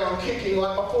the ground kicking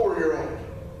like a 4-year-old.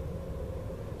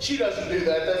 She doesn't do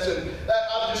that.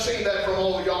 I've just seen that from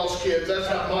all of y'all's kids. That's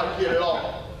not my kid at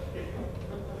all.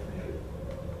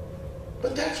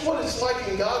 But that's what it's like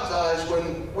in God's eyes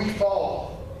when we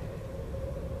fall.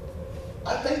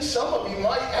 I think some of you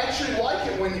might actually like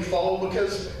it when you fall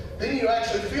because then you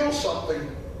actually feel something.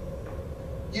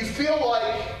 You feel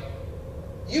like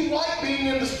you like being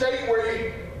in the state where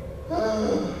you,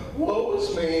 woe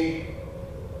is me.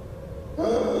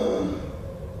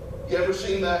 You ever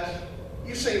seen that?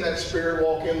 You've seen that spirit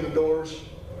walk in the doors.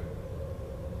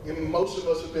 And most of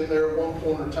us have been there at one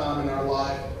point in time in our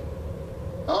life.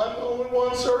 I'm the only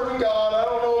one serving God. I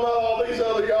don't know about all these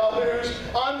other yahoos.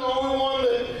 I'm the only one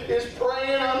that is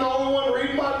praying. I'm the only one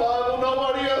reading my Bible.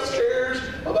 Nobody else cares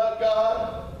about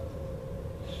God.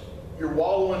 You're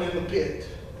wallowing in the pit.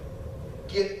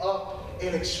 Get up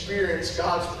and experience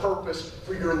God's purpose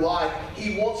for your life.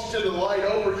 He wants to delight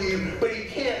over you, but He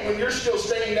can't when you're still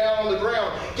staying down on the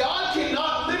ground. God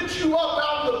cannot lift you up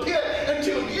out of the pit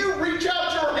until you reach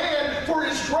out your hand for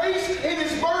His grace and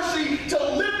His mercy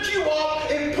to lift you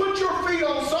up and put your feet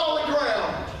on solid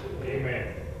ground.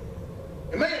 Amen.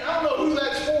 And man, I don't know who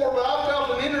that's for, but I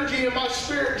felt an energy in my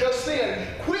spirit just then.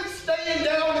 Quit staying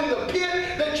down in the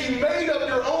pit that you made of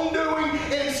your own doing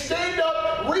and stand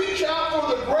up, reach out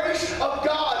for the grace of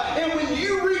God. And when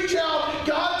you reach out,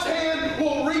 God's hand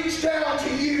will reach down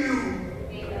to you.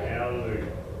 Hallelujah.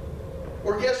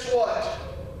 Or guess what?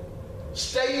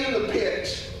 Stay in the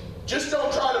pit. Just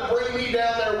don't try to bring me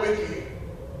down there with you.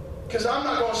 Because I'm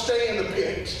not going to stay in the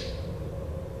pit.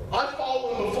 I've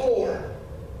fallen before,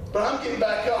 but I'm getting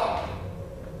back up.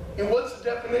 And what's the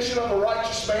definition of a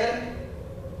righteous man?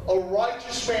 A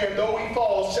righteous man, though he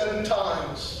falls 7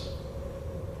 times,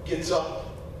 gets up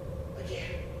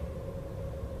again.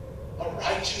 A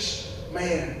righteous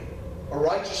man or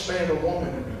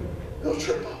woman, they'll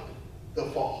trip up,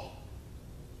 they'll fall.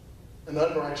 An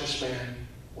unrighteous man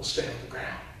will stay on the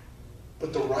ground.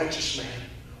 But the righteous man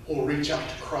will reach out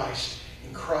to Christ,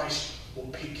 and Christ will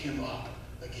pick him up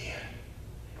again.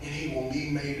 And he will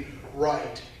be made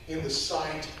right in the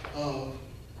sight of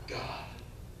God.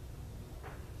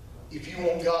 If you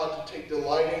want God to take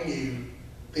delight in you,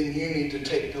 then you need to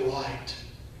take delight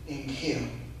in Him.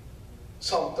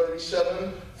 Psalm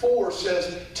 37:4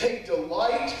 says, "Take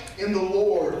delight in the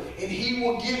Lord, and He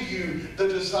will give you the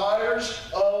desires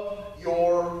of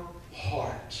your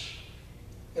heart."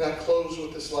 And I close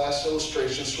with this last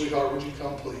illustration. Sweetheart, would you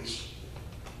come, please?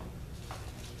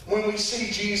 When we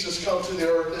see Jesus come to the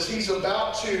earth, as He's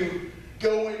about to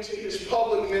go into His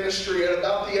public ministry at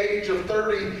about the age of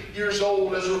 30 years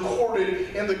old, as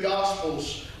recorded in the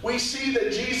Gospels, we see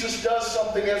that Jesus does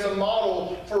something as a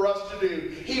model for us to do.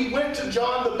 He went to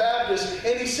John the Baptist,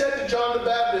 and He said to John the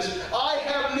Baptist, "I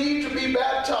have need to be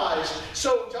baptized."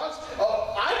 So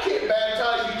I can't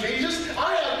baptize you, Jesus.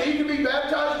 I have need to be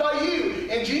baptized by you.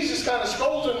 And Jesus kind of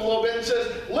scolds him a little bit and says,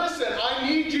 "Listen, I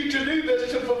need you to do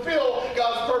this to fulfill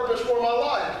God's purpose for my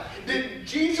life." Did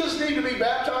Jesus need to be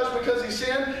baptized because He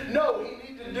sinned? No, He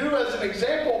needed to do as an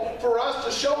example for us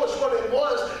to show us what it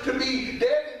was to be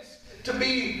dead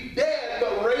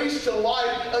but raised to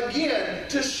life again,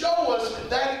 to show us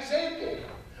that example.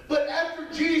 But after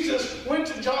Jesus went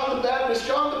to John the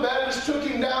Baptist took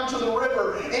Him down to the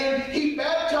river and He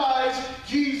baptized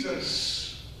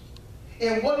Jesus.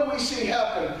 And what do we see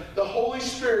happen? The Holy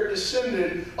Spirit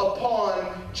descended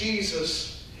upon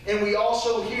Jesus. And we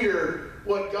also hear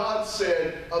what God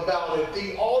said about it.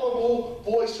 The audible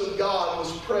voice of God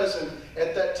was present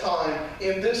at that time.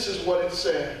 And this is what it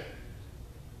said.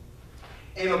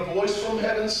 And a voice from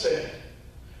heaven said,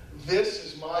 "This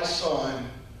is my Son,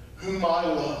 whom I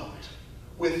loved.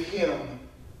 With Him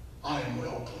I am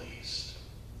well pleased."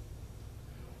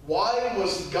 Why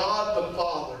was God the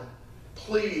Father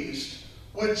pleased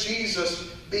with Jesus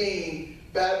being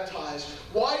baptized?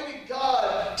 Why did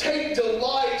God take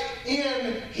delight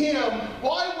in Him?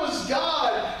 Why was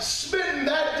God smitten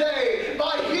that day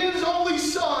by His only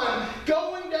Son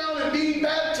going down and being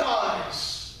baptized?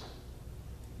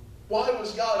 Why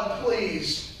was God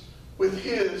pleased with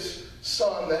His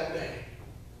Son that day?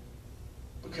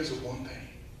 Because of one thing.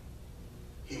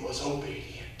 He was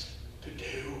obedient to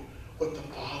do what the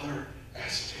Father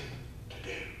asked Him to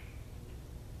do.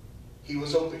 He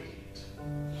was obedient.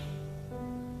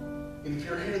 And if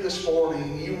you're here this morning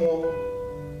and you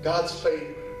want God's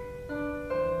favor,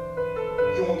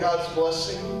 you want God's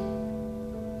blessing,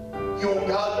 you want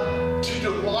God to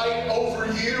delight over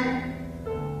you,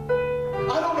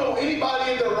 I don't know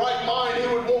anybody in their right mind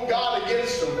who would want God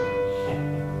against them.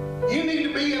 You need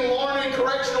to be in Larned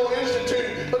Correctional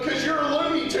Institute because you're a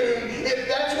Looney Tune if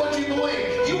that's what you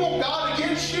believe. You want God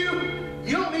against you?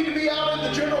 You don't need to be out in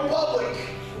the general public.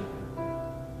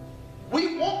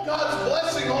 We want God's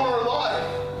blessing on our life.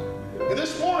 And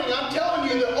this morning I'm telling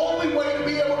you the only way to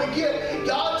be able to get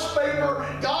God's favor,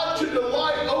 God to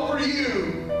delight over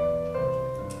you.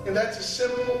 And that's a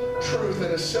simple truth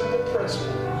and a simple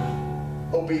principle.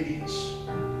 Obedience.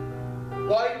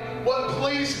 Why? What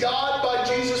pleased God by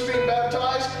Jesus being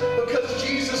baptized? Because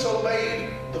Jesus obeyed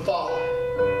the Father.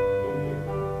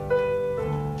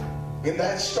 And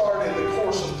that started the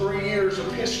course of 3 years of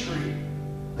history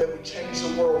that would change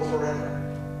the world forever.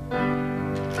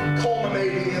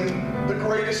 Culminating in the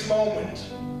greatest moment,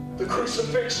 the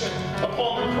crucifixion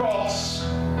upon the cross.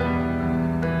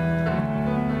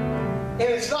 And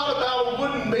it's not about a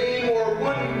wooden beam or a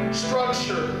wooden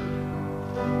structure.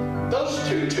 Those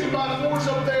 2 2x4s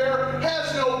up there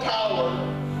has no power.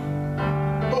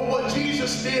 But what Jesus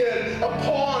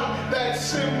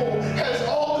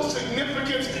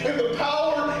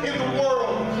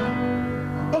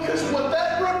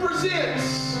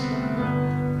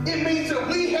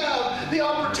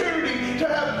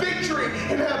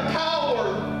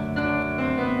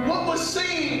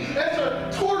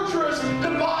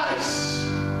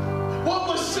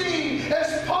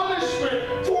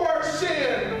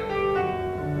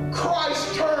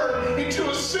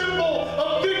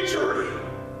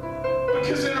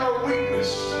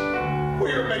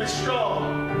made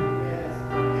strong.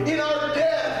 In our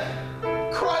death,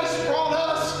 Christ brought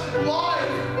us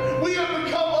life. We have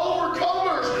become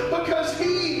overcomers because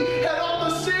He had all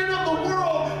the sin of the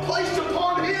world placed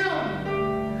upon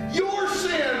Him. Your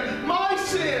sin, my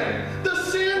sin, the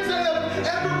sins that have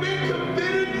ever been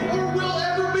committed or will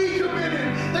ever be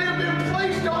committed, they have been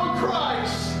placed on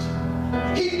Christ.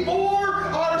 He bore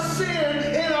our sin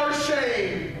and our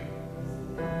shame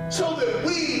so that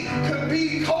we could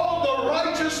be called the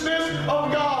righteousness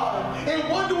of God. And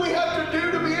what do we have to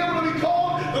do to be able to be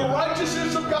called the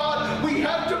righteousness of God? We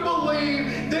have to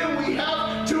believe, then we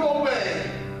have to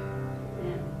obey.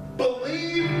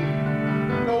 Believe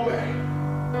and obey.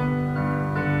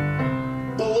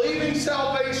 Believing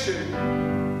salvation,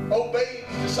 obeying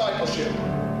discipleship.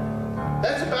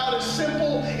 That's about as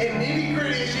simple and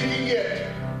nitty-gritty as you can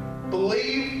get.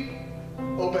 Believe,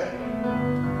 obey.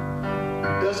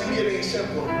 Doesn't get any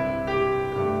simpler,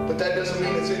 but that doesn't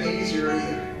mean it's any easier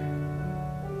either.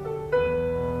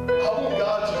 I want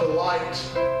God to delight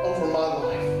over my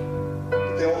life,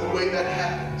 but the only way that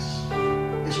happens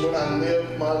is when I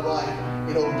live my life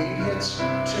in obedience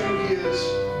to His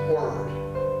Word.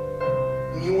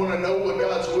 And you want to know what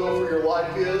God's will for your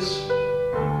life is?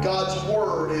 God's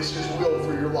Word is His will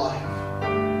for your life.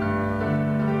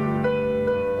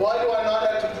 Why do I not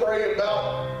have to pray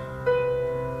about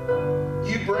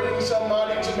you bringing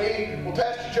somebody to me? Well,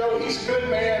 Pastor Joe, he's a good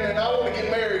man and I want to get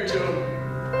married to him.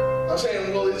 I'm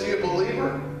saying, well, is he a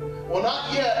believer? Well,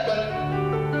 not yet, but,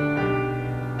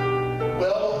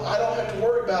 well, I don't have to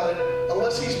worry about it.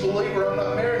 Unless he's a believer, I'm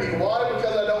not marrying you. Why?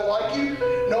 Because I don't like you?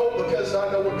 No, because I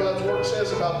know what God's Word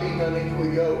says about being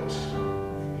unequally yoked.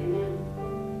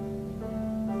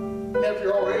 Now, if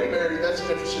you're already married, that's a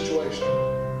different situation.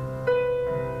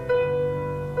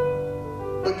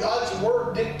 But God's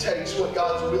Word dictates what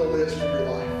God's will is for your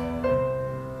life.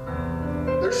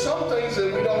 There's some things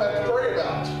that we don't have to pray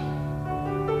about.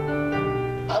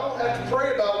 I don't have to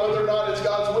pray about whether or not it's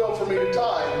God's will for me to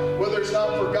tithe, whether it's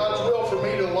not for God's will for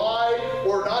me to lie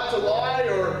or not to lie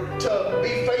or to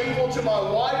be faithful to my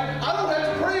wife. I don't have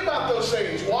to pray about those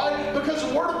things. Why? Because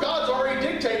the Word of God's already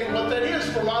dictated what that is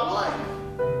for my life.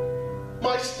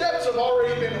 My steps have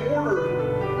already been ordered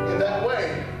in that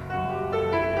way.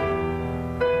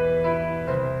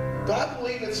 But I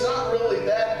believe it's not really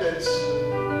that's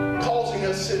causing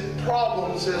us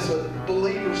problems as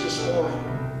believers this morning.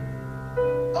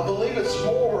 I believe it's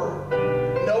more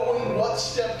knowing what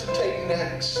step to take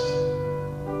next.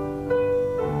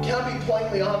 Can I be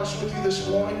plainly honest with you this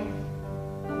morning?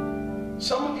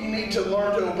 Some of you need to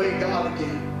learn to obey God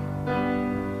again.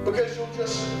 Because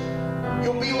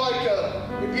you'll be like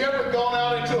if you ever gone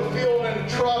out into a field in a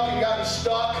truck and gotten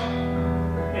stuck,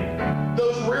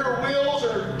 those rear wheels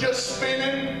are just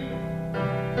spinning.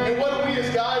 And what do we as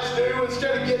guys do?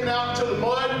 Instead of getting out into the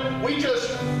mud, we just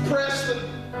press the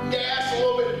gas a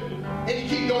little bit and you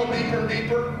keep going deeper and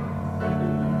deeper.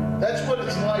 That's what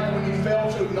it's like when you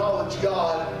fail to acknowledge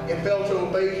God and fail to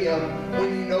obey Him when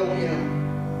you know Him.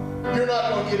 You're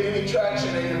not going to get any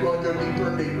traction and you're going to go deeper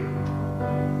and deeper.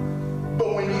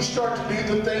 But when you start to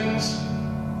do the things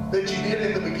that you did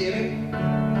in the beginning,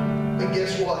 then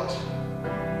guess what?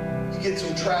 You get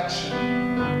some traction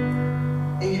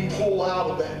and you pull out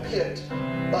of that pit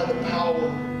by the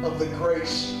power of the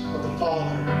grace of the Father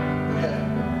in heaven.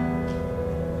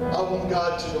 I want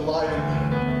God to delight in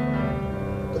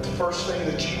me. But the first thing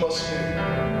that you must do,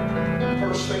 the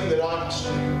first thing that I must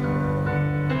do,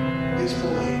 is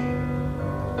believe.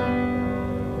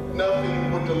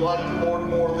 Nothing would delight the Lord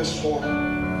more this morning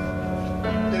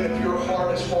than if your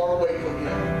heart is far away from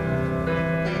Him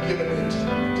and giving it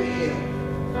to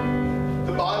Him.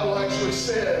 The Bible actually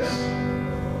says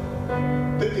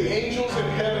that the angels in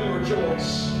heaven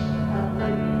rejoice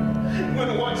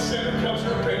when one sinner comes to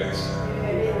repentance.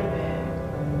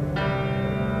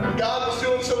 God was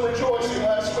doing some rejoicing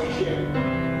last weekend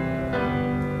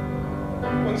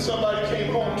when somebody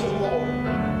came home to the Lord.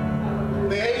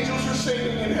 The angels are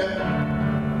singing in heaven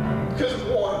because of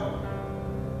one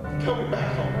coming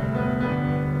back home.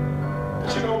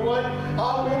 But you know what?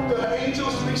 I want the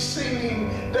angels to be singing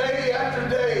day after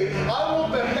day. I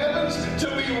want the heavens to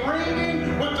be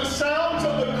ringing with the sounds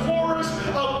of the chorus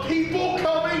of people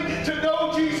coming to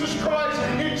know Jesus Christ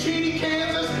in Cheney,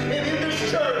 Kansas, and in this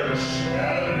church.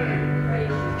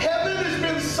 Heaven has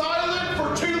been silent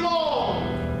for too long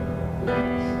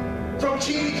from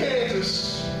Cheney,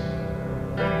 Kansas.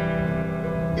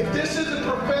 If this isn't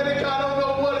prophetic, I don't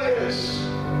know what is.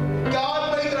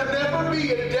 God, may there never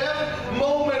be a death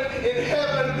moment in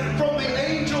heaven from the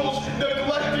angels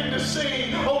neglecting to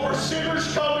sing over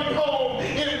sinners coming home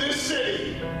in this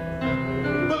city.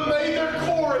 But may their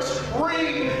chorus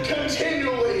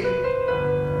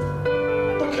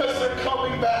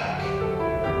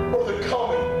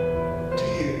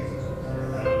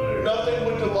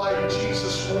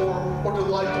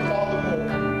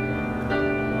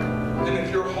And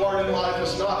if your heart and life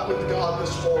is not with God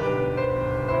this morning,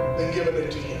 then give it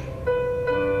to Him.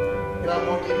 And I'm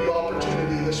going to give you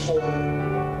opportunity this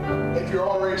morning. If you're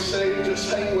already saved, just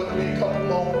hang with me a couple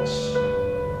moments.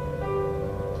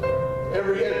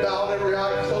 Every head bowed, every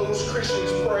eye closed, Christians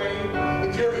praying.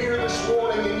 If you're here this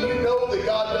morning and you know that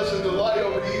God doesn't delight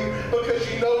over you because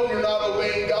you know you're not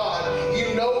obeying God,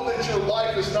 you know that your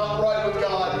life is not right with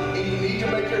God and you need to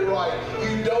make it right,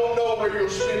 you don't know where you'll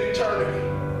spend eternity,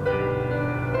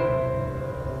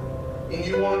 and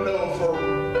you want to know for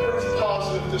proof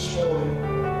positive this morning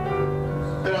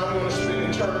that I'm going to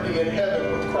spend eternity in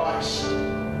heaven with Christ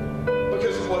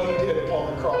because of what He did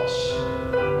upon the cross.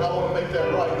 And I want to make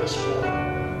that right this morning.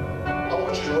 I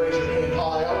want you to raise your hand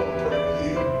high. I want to pray with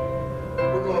you.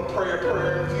 We're going to pray a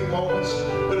prayer in a few moments.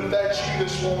 But if that's you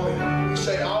this morning, you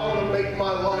say, I want to make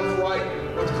my life right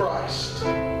with Christ.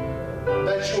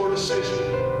 That's your decision.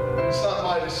 It's not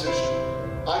my decision.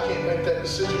 I can't make that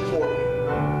decision for you.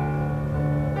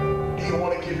 Do you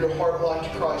want to give your heart and life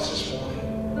to Christ this morning?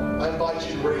 I invite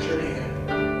you to raise your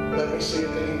hand. Let me see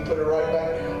if they can put it right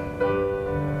back down.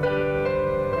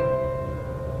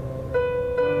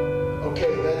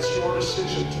 Okay, that's your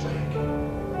decision to make.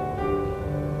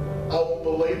 I won't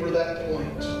belabor that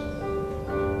point.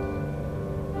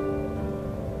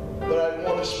 But I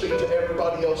want to speak to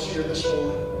everybody else here this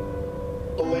morning.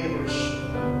 Believers.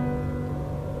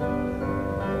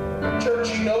 Church,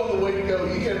 you know the way to go.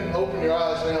 You can open your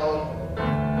eyes now.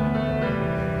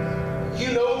 You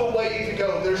know the way to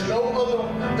go. There's no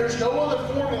other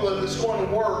formula that's going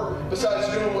to work besides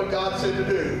doing what God said to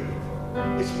do.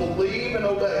 It's believe and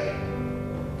obey.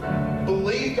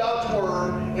 Believe God's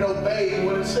word and obey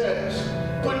what it says.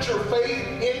 Put your faith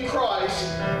in Christ,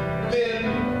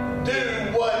 then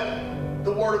do what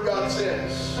the word of God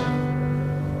says.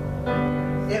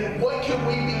 And what can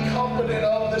we be confident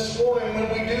of this morning when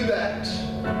we do that?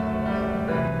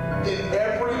 Then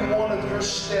every one of your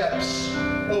steps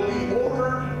will be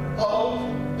ordered of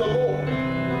the Lord.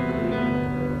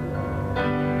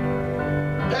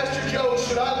 Pastor Joe,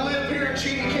 should I live here in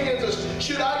Cheney, Kansas?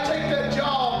 Should I take that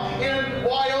job in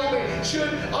Wyoming?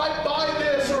 Should I buy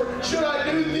this, or should I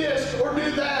do this or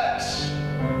do that?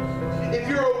 If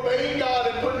you're obeying God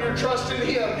and putting your trust in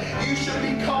Him, you should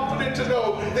be confident to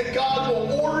know that God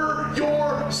will order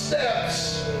your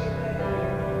steps.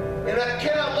 And I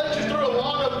cannot let you through a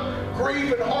lot of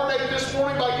grief and heartache this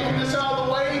morning by getting this out of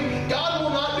the way. God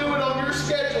will not do it on your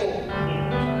schedule.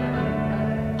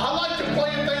 I like to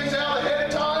plan things out ahead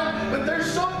of time, but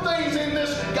there's some things in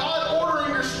this God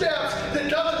ordering your steps that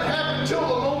doesn't happen until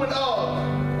the moment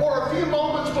of, or a few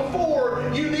moments before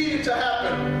you need it to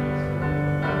happen.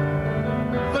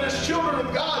 But as children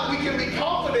of God, we can be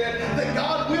confident that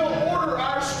God will order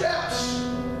our steps.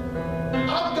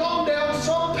 I've gone down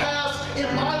some paths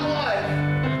in my life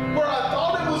where I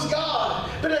thought it was God,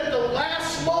 but at the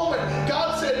last moment,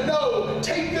 God said, no,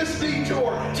 take this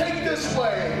detour, take this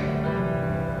way.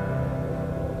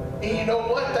 And you know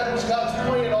what? That was God's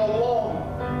plan all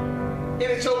along. And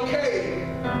it's okay.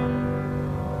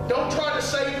 Don't try to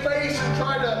save face and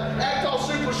try to act all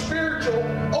super spiritual.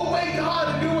 Obey God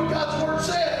and do what God's word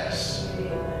says.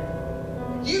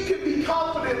 You can be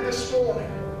confident this morning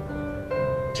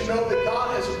to know that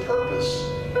God has a purpose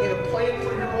and a plan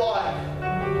for your life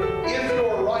if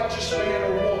you're a righteous man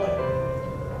or woman.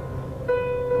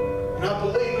 And I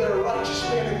believe there are righteous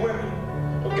men and women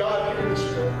of God here this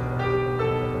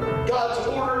morning. God's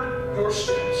ordered your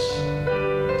steps.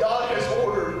 God has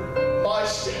ordered my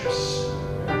steps.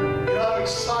 And I'm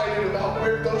excited about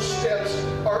where those steps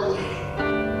are leading.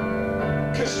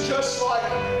 Because just like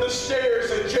the stairs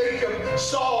that Jacob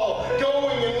saw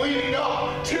going and leading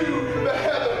up to the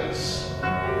heavens,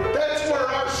 that's where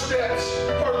our steps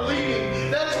are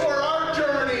leading. That's where our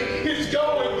journey is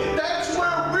going. That's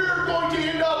where we're going to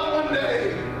end up one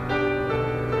day.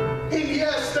 And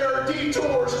yes, there are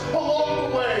detours along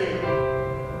the way,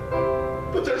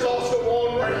 but there's also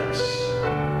on-ramps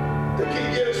that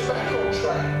can get us back on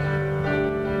track.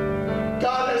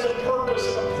 God has a purpose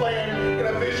and a plan and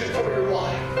a vision for your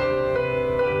life.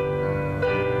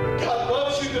 God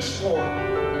loves you this morning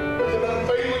with an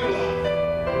unfailing love.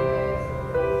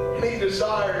 And He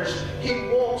desires, He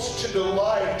wants to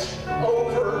delight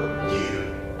over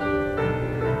you.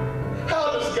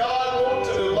 How does God want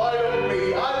to delight over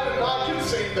me? I did not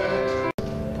conceive that.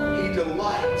 He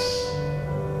delights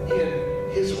in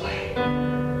His way.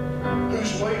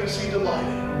 Whose way does He delight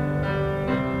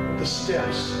in? The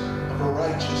steps of a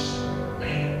righteous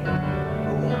man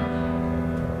or woman.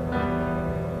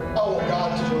 I want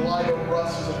God to delight over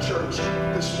us as a church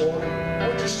this morning.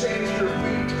 Would you stand to your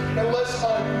feet and let's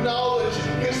acknowledge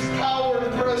His power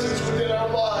and presence within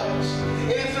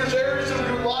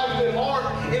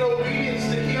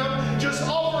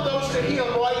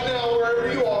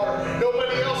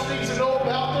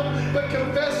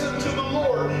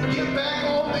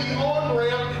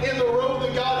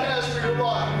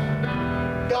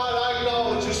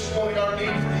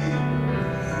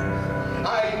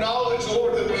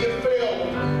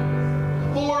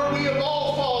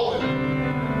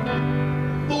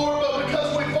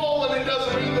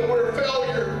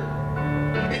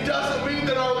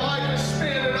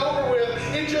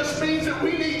means that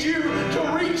we need you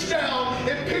to reach down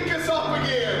and pick us up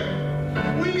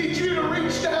again. We need you to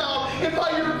reach down and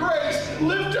by your grace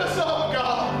lift us up,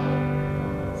 God.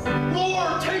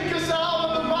 Lord, take us out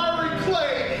of the miry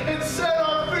clay and set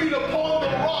our feet upon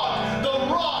the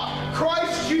rock,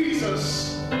 Christ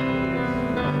Jesus,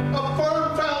 a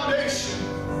firm foundation.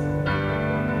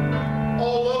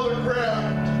 All other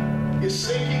ground is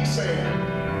sinking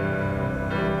sand,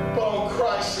 but on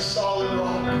Christ, the solid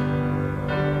rock,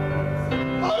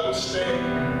 I will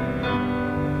stand.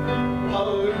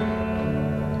 Hallelujah.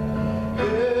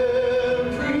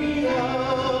 Every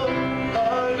hour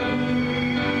I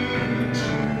need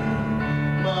you,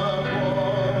 my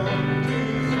one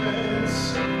defense,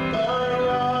 my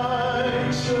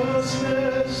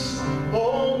righteousness.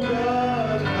 Oh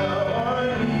God, how I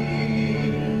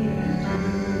need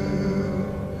you.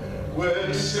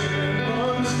 When sin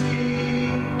runs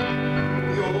deep,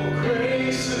 your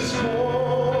grace is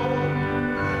more.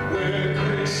 Where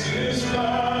grace is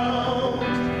found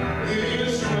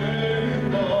is where you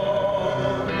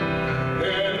belong.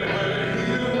 And where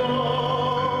you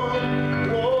are,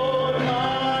 Lord, I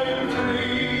am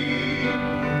free.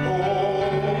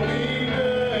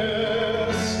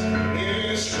 Holiness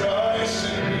is Christ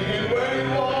in me.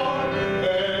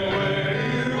 And where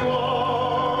you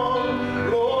are,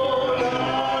 Lord, I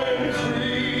am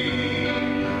free.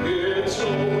 It's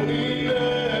holiness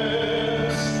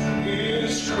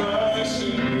is Christ in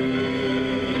me.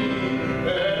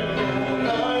 And Lord,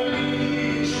 I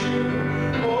need you.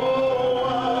 Oh, I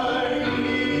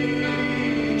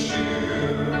need you.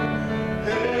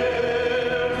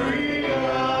 Every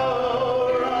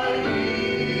hour I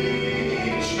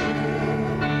need you.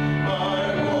 My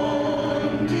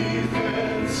one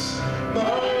defense,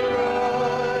 my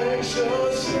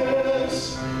righteousness.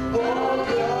 Oh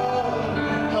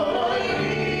God, how I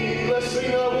need. Let's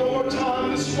sing that one more time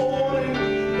this morning.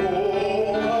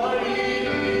 Oh, I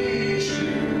need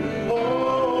you.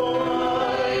 Oh,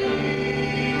 I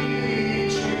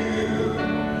need you.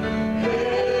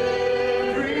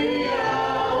 Every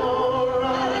hour I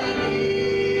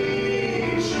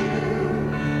need you.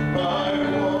 My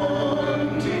one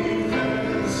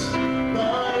defense,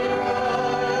 my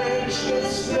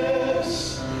righteousness.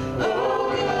 Oh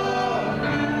God,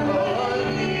 I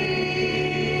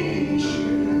need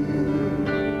you.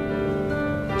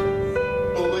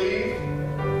 Believe,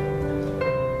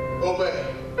 obey.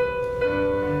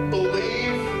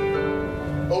 Believe,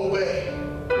 obey.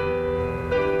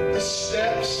 The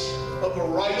steps of a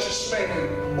righteous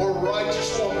man or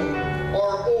righteous woman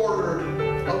are ordered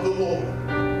of the Lord,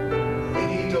 and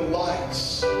He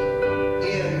delights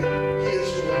in His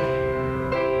way.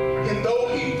 And though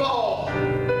he fall,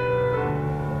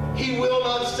 he will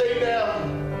not stay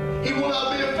down. He will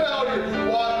not be a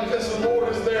failure. Why? Because the Lord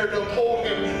is there to uphold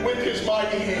him with His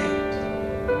mighty hand.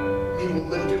 He will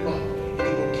lift him up and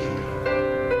He will keep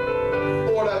him.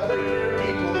 Lord, I pray for your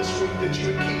people this week that you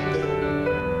would keep them.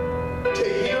 To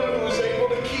Him who is able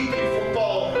to keep you from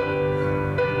falling.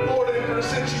 Lord, and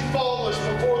present you faultless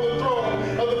before the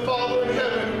throne of the Father in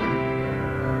heaven.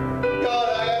 God,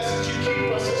 I ask that you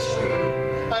keep us this week.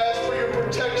 I ask for your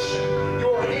protection,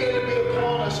 your hand to be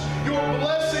upon us, your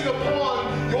blessing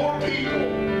upon your people.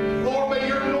 Lord, may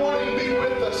your anointing be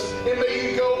with us, and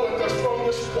may you go with us from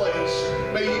this place.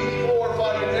 May you be